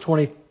 Chronicles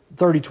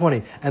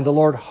 30:20. And the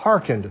Lord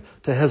hearkened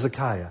to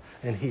Hezekiah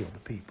and healed the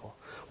people.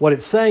 What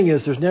it's saying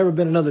is there's never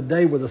been another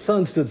day where the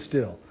sun stood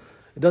still.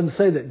 It doesn't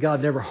say that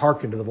God never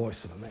hearkened to the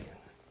voice of a man.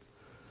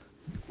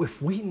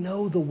 If we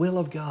know the will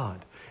of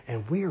God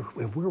and we're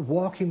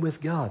walking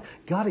with God,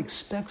 God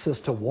expects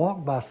us to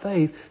walk by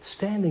faith,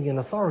 standing in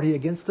authority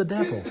against the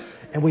devil.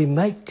 And we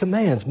make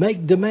commands,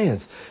 make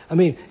demands. I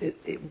mean,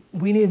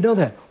 we need to know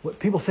that.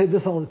 People say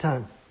this all the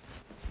time.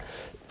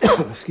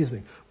 Excuse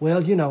me.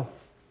 Well, you know,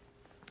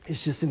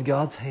 it's just in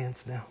God's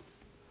hands now.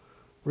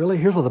 Really?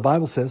 Here's what the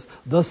Bible says.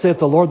 Thus saith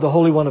the Lord, the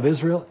Holy One of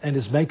Israel and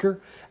his Maker,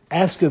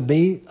 ask of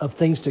me of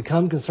things to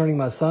come concerning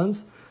my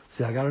sons.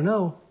 See, I got to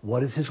know,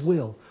 what is his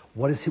will?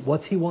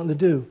 What's he wanting to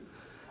do?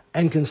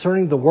 And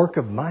concerning the work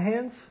of my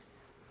hands,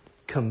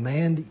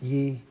 command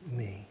ye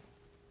me.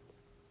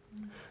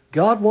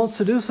 God wants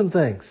to do some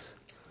things.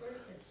 Where does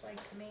it say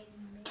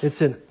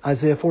It's in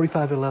Isaiah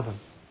 45:11.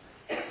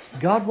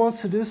 God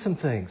wants to do some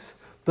things,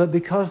 but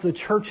because the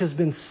church has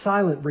been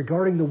silent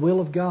regarding the will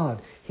of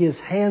God, His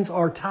hands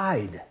are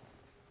tied.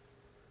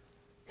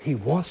 He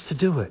wants to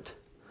do it.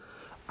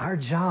 Our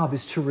job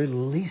is to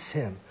release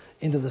Him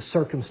into the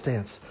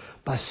circumstance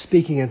by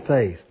speaking in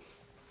faith.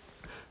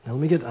 Now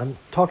I'm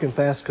talking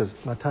fast because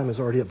my time is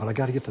already up, but I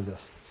got to get to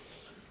this.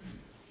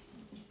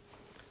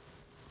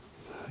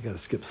 I got to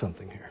skip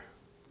something here.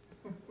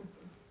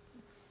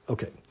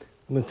 Okay,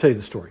 I'm going to tell you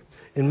the story.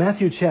 In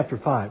Matthew chapter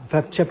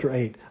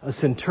 8, a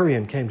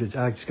centurion came to,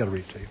 I just got to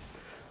read it to you. It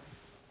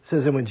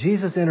says, and when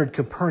Jesus entered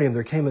Capernaum,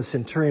 there came a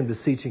centurion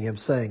beseeching him,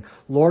 saying,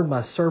 Lord,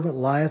 my servant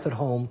lieth at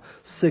home,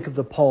 sick of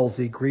the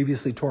palsy,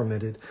 grievously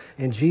tormented.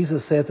 And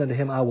Jesus saith unto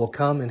him, I will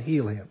come and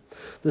heal him.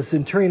 The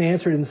centurion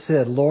answered and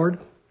said, Lord,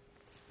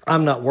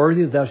 I'm not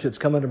worthy that thou shouldst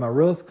come under my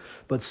roof,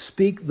 but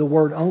speak the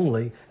word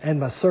only, and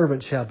my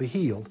servant shall be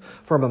healed.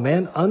 For I'm a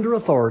man under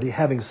authority,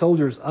 having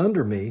soldiers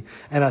under me,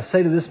 and I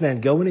say to this man,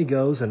 go, and he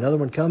goes, and another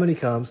one, come, and he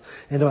comes,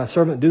 and to my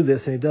servant, do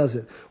this, and he does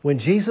it. When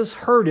Jesus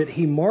heard it,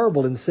 he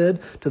marveled and said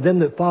to them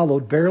that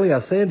followed, verily I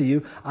say unto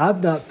you,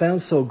 I've not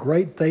found so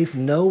great faith,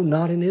 no,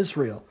 not in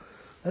Israel.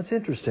 That's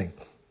interesting.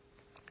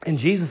 And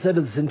Jesus said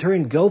to the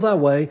centurion, go thy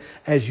way,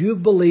 as you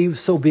have believed,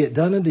 so be it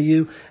done unto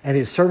you. And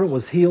his servant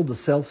was healed the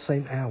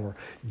selfsame hour.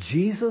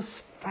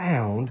 Jesus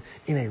found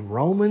in a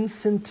Roman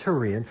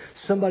centurion,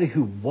 somebody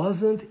who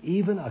wasn't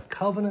even a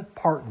covenant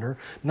partner,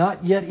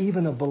 not yet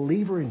even a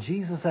believer in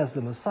Jesus as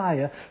the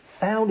Messiah,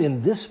 found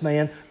in this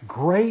man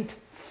great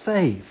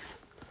faith.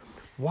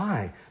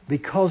 Why?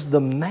 Because the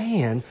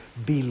man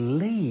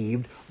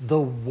believed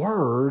the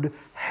word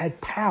had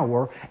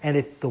power, and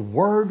if the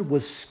word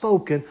was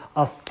spoken,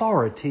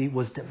 authority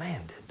was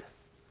demanded.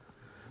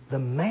 The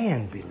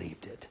man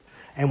believed it.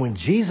 And when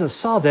Jesus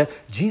saw that,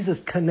 Jesus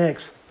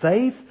connects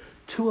faith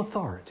to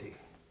authority.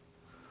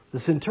 The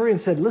centurion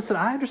said, listen,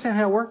 I understand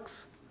how it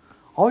works.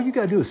 All you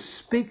got to do is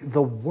speak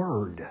the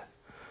word.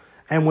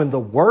 And when the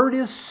word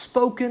is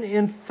spoken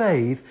in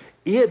faith,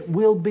 it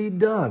will be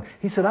done.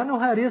 He said, I know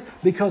how it is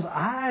because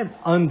I'm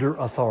under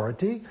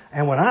authority.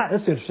 And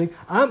that's interesting,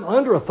 I'm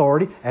under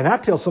authority and I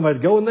tell somebody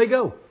to go and they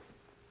go.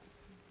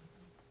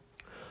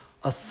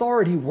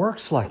 Authority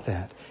works like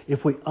that.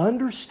 If we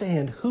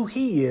understand who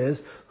He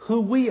is,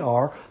 who we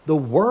are, the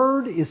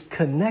Word is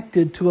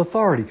connected to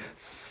authority.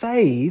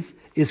 Faith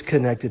is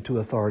connected to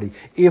authority.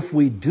 If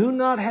we do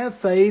not have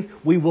faith,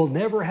 we will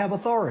never have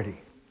authority.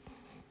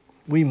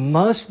 We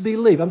must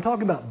believe. I'm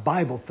talking about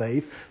Bible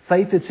faith.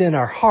 Faith that's in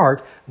our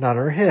heart, not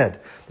our head.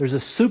 There's a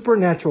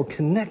supernatural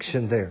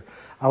connection there.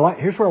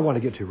 Here's where I want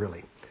to get to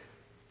really.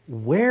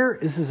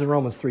 This is in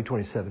Romans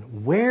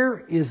 3:27. Where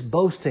is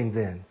boasting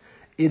then?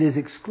 It is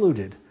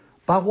excluded.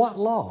 By what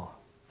law?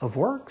 Of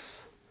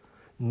works?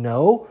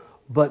 No,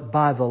 but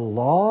by the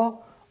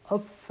law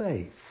of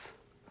faith.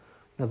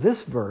 Now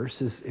this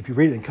verse is, if you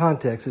read it in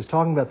context, is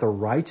talking about the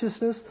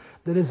righteousness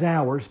that is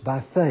ours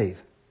by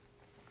faith.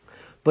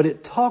 But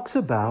it talks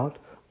about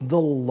the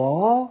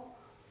law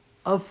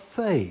of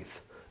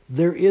faith.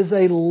 There is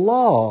a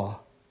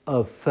law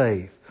of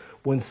faith.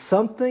 When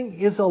something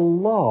is a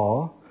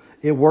law,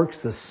 it works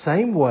the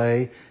same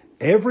way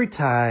every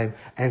time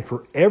and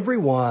for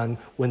everyone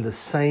when the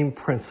same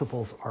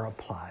principles are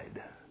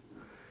applied.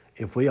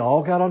 If we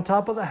all got on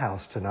top of the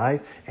house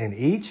tonight and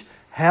each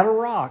had a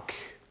rock,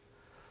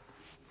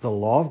 the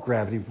law of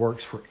gravity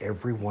works for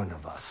every one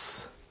of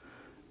us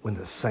when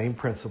the same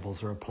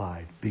principles are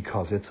applied,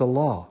 because it's a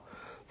law.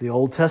 The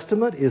Old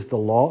Testament is the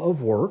law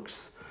of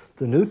works.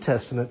 The New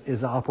Testament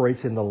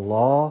operates in the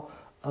law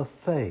of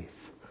faith.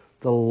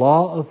 The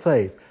law of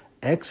faith.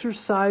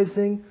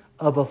 Exercising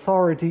of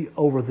authority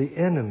over the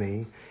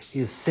enemy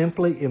is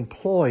simply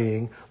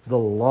employing the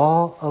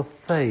law of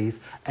faith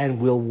and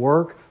will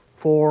work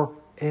for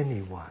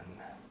anyone.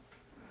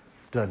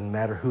 Doesn't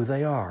matter who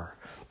they are.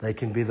 They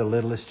can be the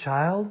littlest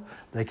child.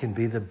 They can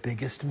be the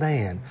biggest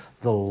man.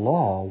 The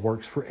law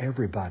works for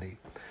everybody.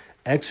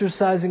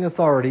 Exercising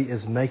authority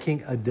is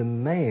making a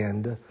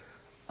demand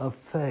of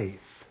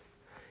faith.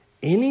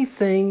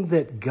 Anything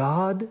that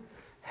God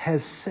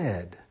has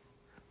said,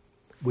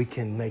 we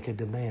can make a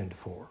demand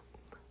for,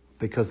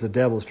 because the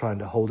devil's trying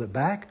to hold it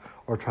back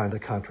or trying to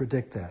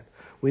contradict that.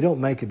 We don't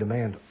make a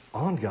demand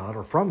on God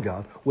or from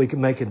God. We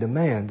can make a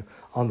demand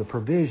on the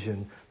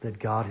provision that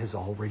God has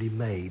already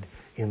made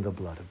in the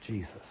blood of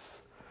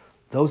Jesus.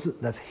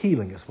 That's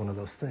healing is one of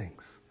those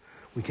things.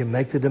 We can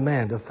make the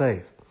demand of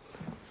faith.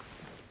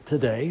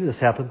 This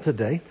happened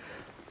today.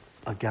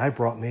 A guy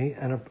brought me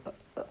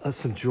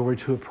some jewelry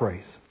to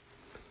appraise.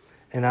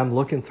 And I'm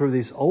looking through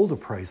these old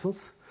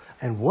appraisals,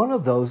 and one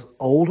of those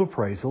old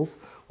appraisals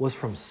was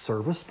from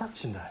Service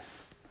Merchandise.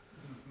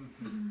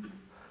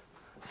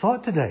 Saw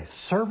it today.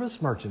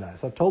 Service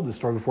Merchandise. I've told this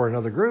story before in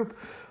another group,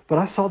 but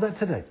I saw that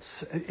today.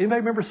 Anybody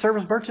remember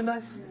Service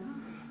Merchandise?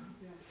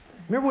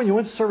 Remember when you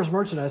went to Service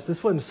Merchandise,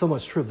 this wasn't so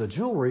much true of the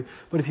jewelry,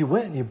 but if you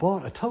went and you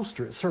bought a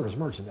toaster at Service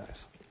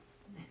Merchandise,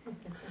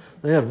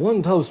 they had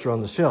one toaster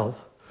on the shelf,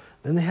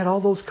 then they had all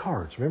those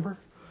cards, remember?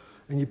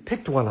 And you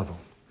picked one of them.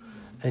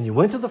 and you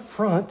went to the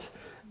front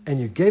and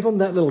you gave them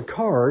that little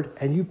card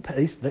and you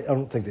paid, I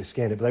don't think they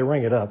scanned it, but they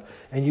rang it up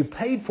and you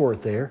paid for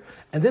it there,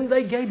 and then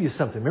they gave you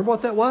something. Remember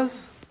what that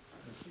was?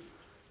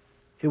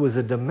 It was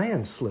a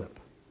demand slip.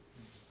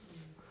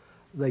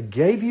 They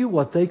gave you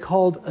what they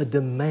called a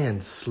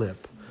demand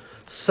slip.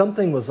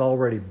 Something was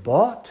already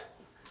bought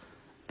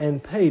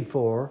and paid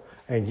for,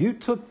 and you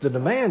took the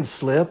demand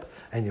slip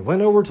and you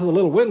went over to the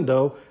little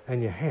window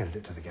and you handed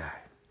it to the guy.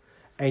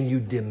 And you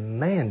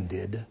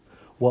demanded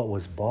what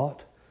was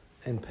bought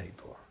and paid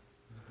for.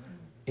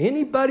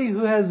 Anybody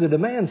who has the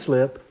demand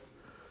slip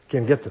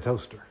can get the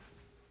toaster.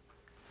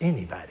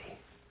 Anybody.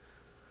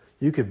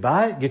 You could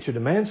buy it, get your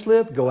demand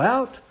slip, go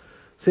out,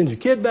 send your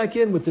kid back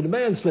in with the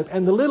demand slip,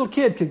 and the little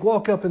kid could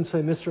walk up and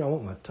say, "Mister, I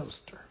want my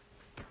toaster."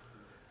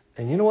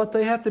 And you know what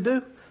they have to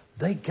do?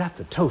 They got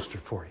the toaster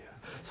for you.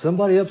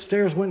 Somebody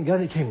upstairs went and got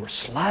it, came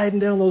sliding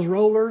down those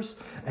rollers,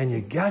 and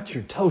you got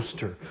your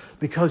toaster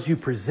because you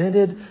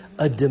presented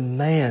a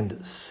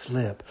demand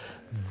slip.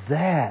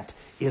 That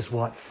is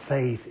what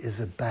faith is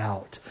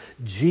about.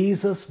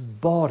 Jesus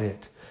bought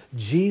it.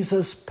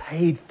 Jesus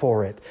paid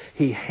for it.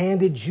 He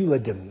handed you a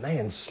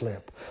demand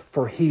slip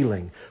for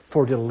healing,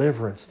 for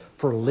deliverance,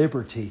 for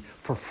liberty,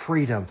 for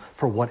freedom,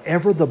 for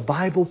whatever the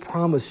Bible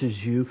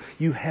promises you,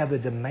 you have a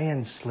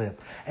demand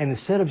slip. And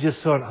instead of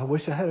just saying, "I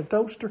wish I had a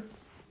toaster.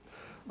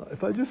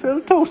 If I just had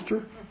a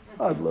toaster,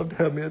 I'd love to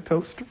have me a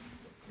toaster."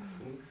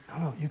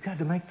 No, you've got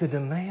to make the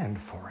demand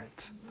for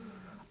it.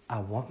 I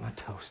want my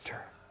toaster.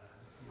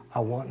 I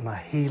want my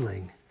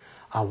healing.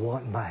 I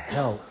want my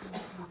health.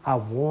 I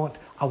want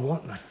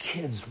my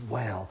kids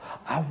well.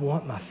 I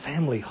want my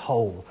family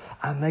whole.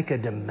 I make a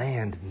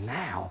demand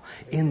now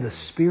in the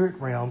spirit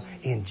realm.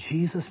 In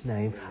Jesus'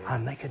 name, I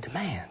make a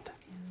demand.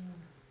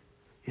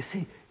 You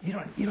see, you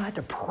don't have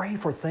to pray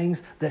for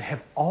things that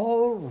have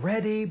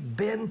already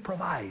been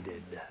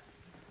provided.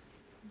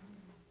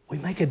 We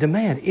make a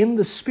demand in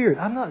the spirit.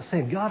 I'm not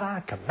saying, "God,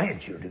 I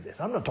command you to do this."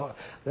 I'm not talking.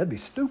 That'd be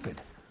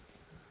stupid.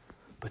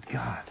 But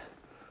God,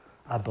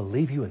 I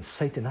believe you, and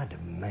Satan, I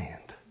demand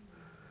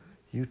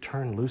you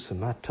turn loose in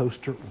my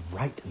toaster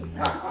right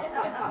now.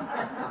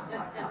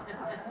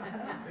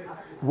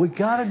 We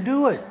got to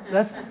do it.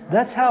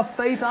 That's how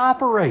faith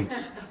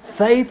operates.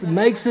 Faith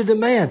makes a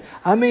demand.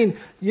 I mean,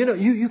 you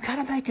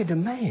got to make a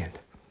demand.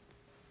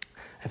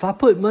 If I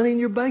put money in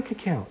your bank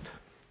account,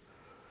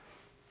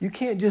 you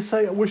can't just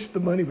say, "I wish the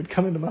money would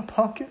come into my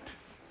pocket."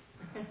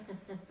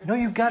 No,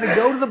 you've got to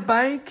go to the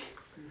bank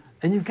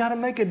and you've got to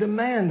make a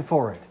demand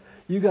for it.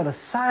 You've got to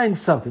sign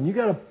something. You've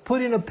got to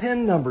put in a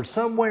PIN number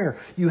somewhere.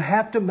 You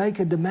have to make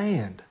a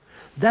demand.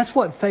 That's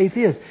what faith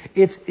is.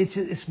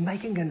 It's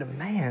making a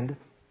demand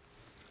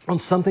on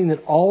something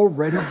that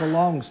already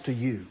belongs to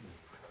you.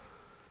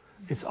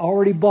 It's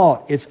already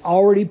bought. It's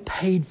already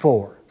paid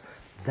for.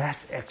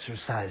 That's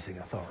exercising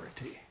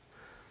authority.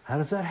 How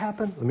does that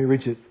happen? Let me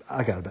read it.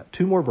 I got about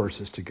 2 more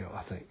verses to go,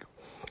 I think.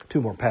 2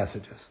 more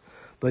passages.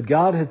 But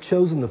God hath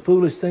chosen the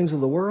foolish things of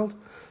the world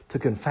to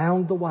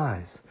confound the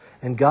wise.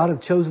 And God hath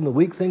chosen the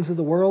weak things of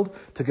the world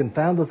to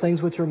confound the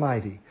things which are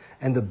mighty.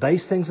 And the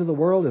base things of the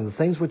world and the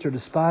things which are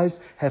despised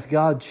hath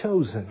God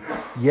chosen.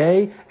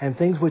 Yea, and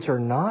things which are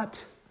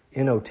not,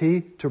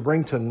 N-O-T, to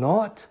bring to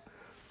naught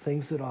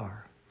things that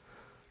are.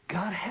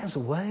 God has a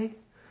way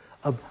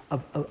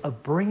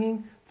of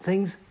bringing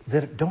things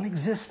that don't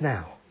exist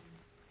now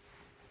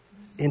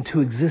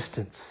into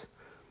existence,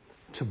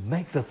 to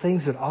make the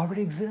things that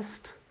already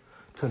exist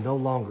to no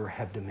longer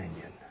have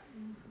dominion.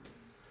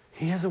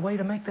 He has a way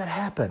to make that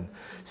happen.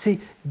 See,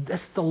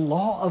 that's the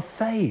law of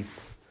faith.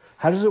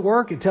 How does it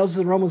work? It tells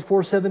us in Romans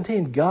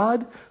 4:17,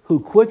 God who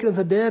quickeneth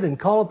the dead and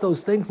calleth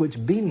those things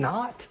which be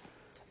not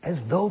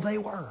as though they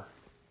were.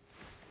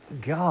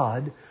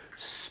 God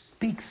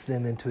speaks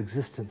them into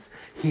existence.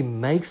 He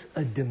makes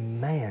a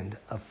demand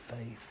of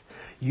faith.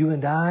 You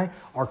and I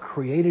are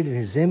created in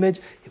His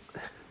image.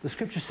 The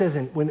Scripture says,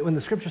 when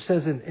the Scripture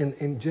says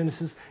in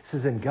Genesis, it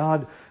says, "And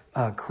God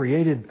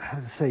created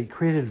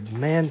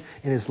man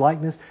in His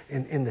likeness."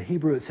 In the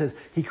Hebrew, it says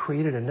He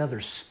created another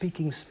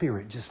speaking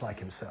spirit just like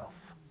Himself.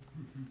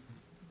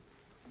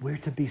 We're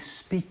to be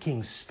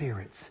speaking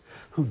spirits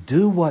who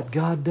do what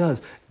God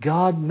does.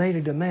 God made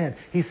a demand.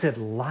 He said,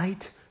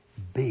 "Light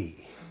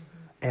be,"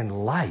 and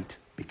light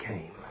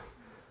became.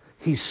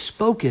 He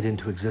spoke it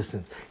into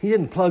existence. He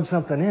didn't plug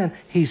something in.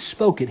 He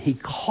spoke it. He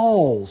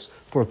calls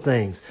for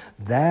things.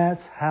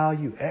 That's how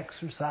you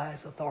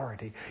exercise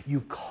authority.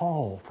 You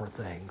call for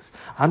things.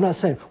 I'm not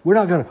saying we're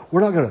not going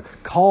to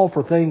call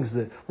for things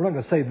that we're not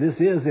going to say this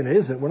is and it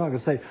isn't. We're not going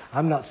to say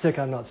I'm not sick.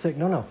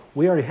 No.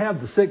 We already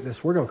have the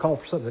sickness. We're going to call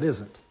for something that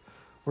isn't.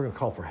 We're going to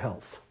call for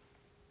health.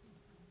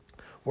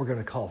 We're going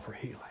to call for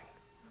healing.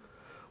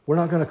 We're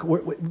not going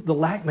to. The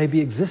lack may be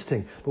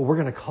existing, but we're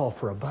going to call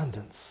for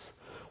abundance.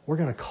 We're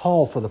going to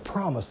call for the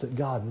promise that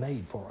God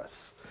made for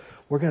us.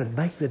 We're going to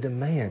make the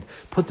demand,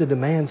 put the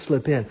demand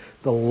slip in.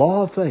 The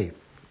law of faith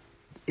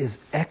is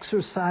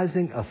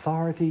exercising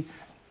authority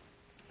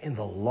in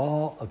the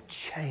law of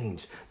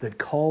change that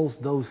calls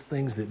those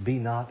things that be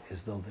not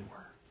as though they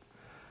were.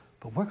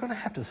 But we're going to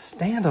have to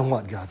stand on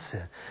what God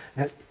said.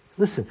 Now,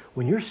 listen,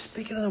 when you're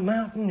speaking of the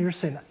mountain, you're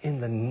saying,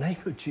 in the name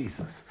of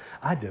Jesus,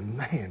 I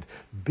demand,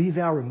 be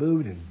thou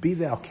removed and be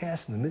thou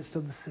cast in the midst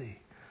of the sea.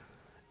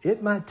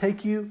 It might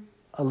take you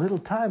a little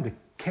time to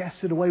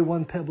cast it away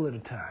one pebble at a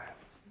time.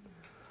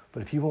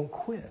 But if you won't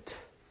quit,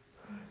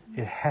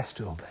 it has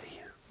to obey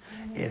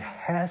you. It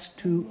has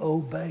to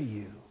obey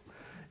you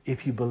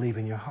if you believe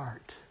in your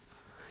heart.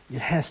 It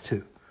has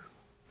to.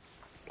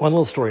 One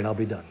little story and I'll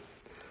be done.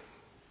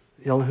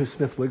 You all know who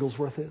Smith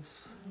Wigglesworth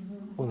is?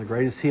 One of the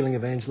greatest healing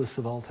evangelists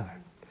of all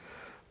time.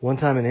 One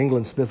time in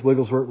England, Smith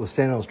Wigglesworth was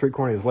standing on a street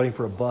corner. He was waiting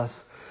for a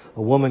bus.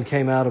 A woman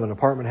came out of an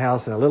apartment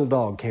house and a little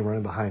dog came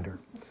running behind her.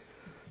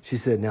 She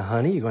said, now,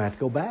 honey, you're going to have to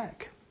go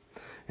back.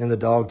 And the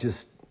dog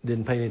just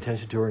didn't pay any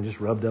attention to her and just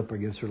rubbed up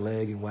against her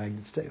leg and wagged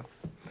its tail.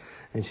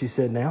 And she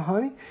said, now,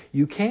 honey,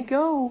 you can't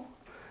go.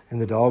 And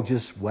the dog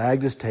just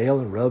wagged his tail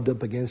and rubbed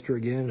up against her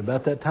again. And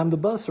about that time, the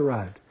bus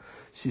arrived.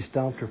 She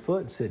stomped her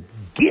foot and said,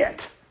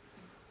 get!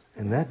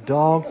 And that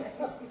dog,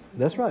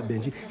 that's right,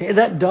 Benji.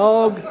 That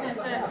dog,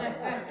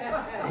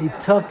 he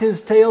tucked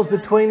his tails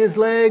between his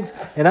legs.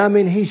 And I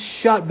mean, he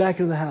shot back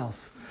into the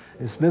house.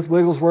 And Smith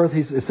Wigglesworth,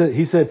 he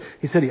said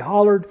he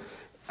hollered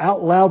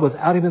out loud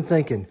without even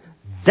thinking,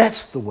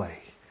 that's the way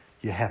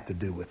you have to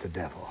do with the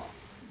devil.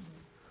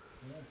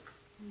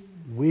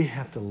 We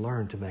have to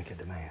learn to make a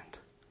demand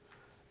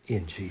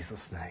in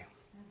Jesus' name.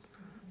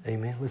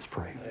 Amen. Let's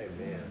pray.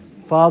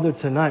 Amen. Father,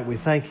 tonight we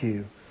thank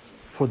you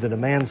for the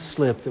demand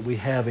slip that we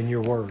have in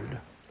your word.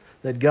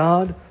 That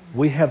God,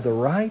 we have the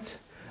right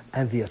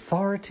and the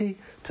authority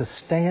to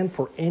stand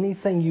for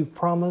anything you've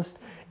promised.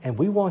 And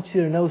we want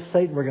you to know,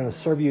 Satan, we're going to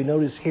serve you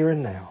notice here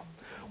and now.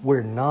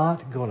 We're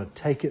not going to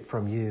take it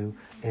from you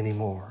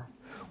anymore.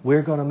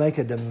 We're going to make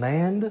a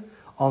demand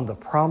on the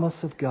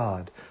promise of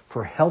God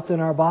for health in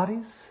our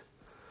bodies,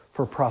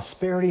 for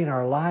prosperity in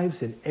our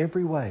lives in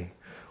every way.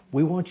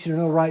 We want you to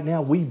know right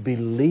now, we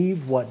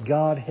believe what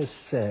God has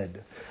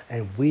said,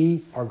 and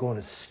we are going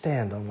to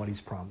stand on what He's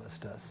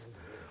promised us.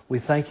 We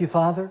thank you,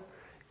 Father,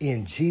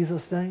 in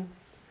Jesus' name.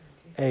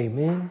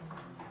 Amen.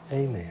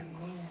 Amen.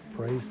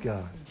 Praise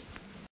God.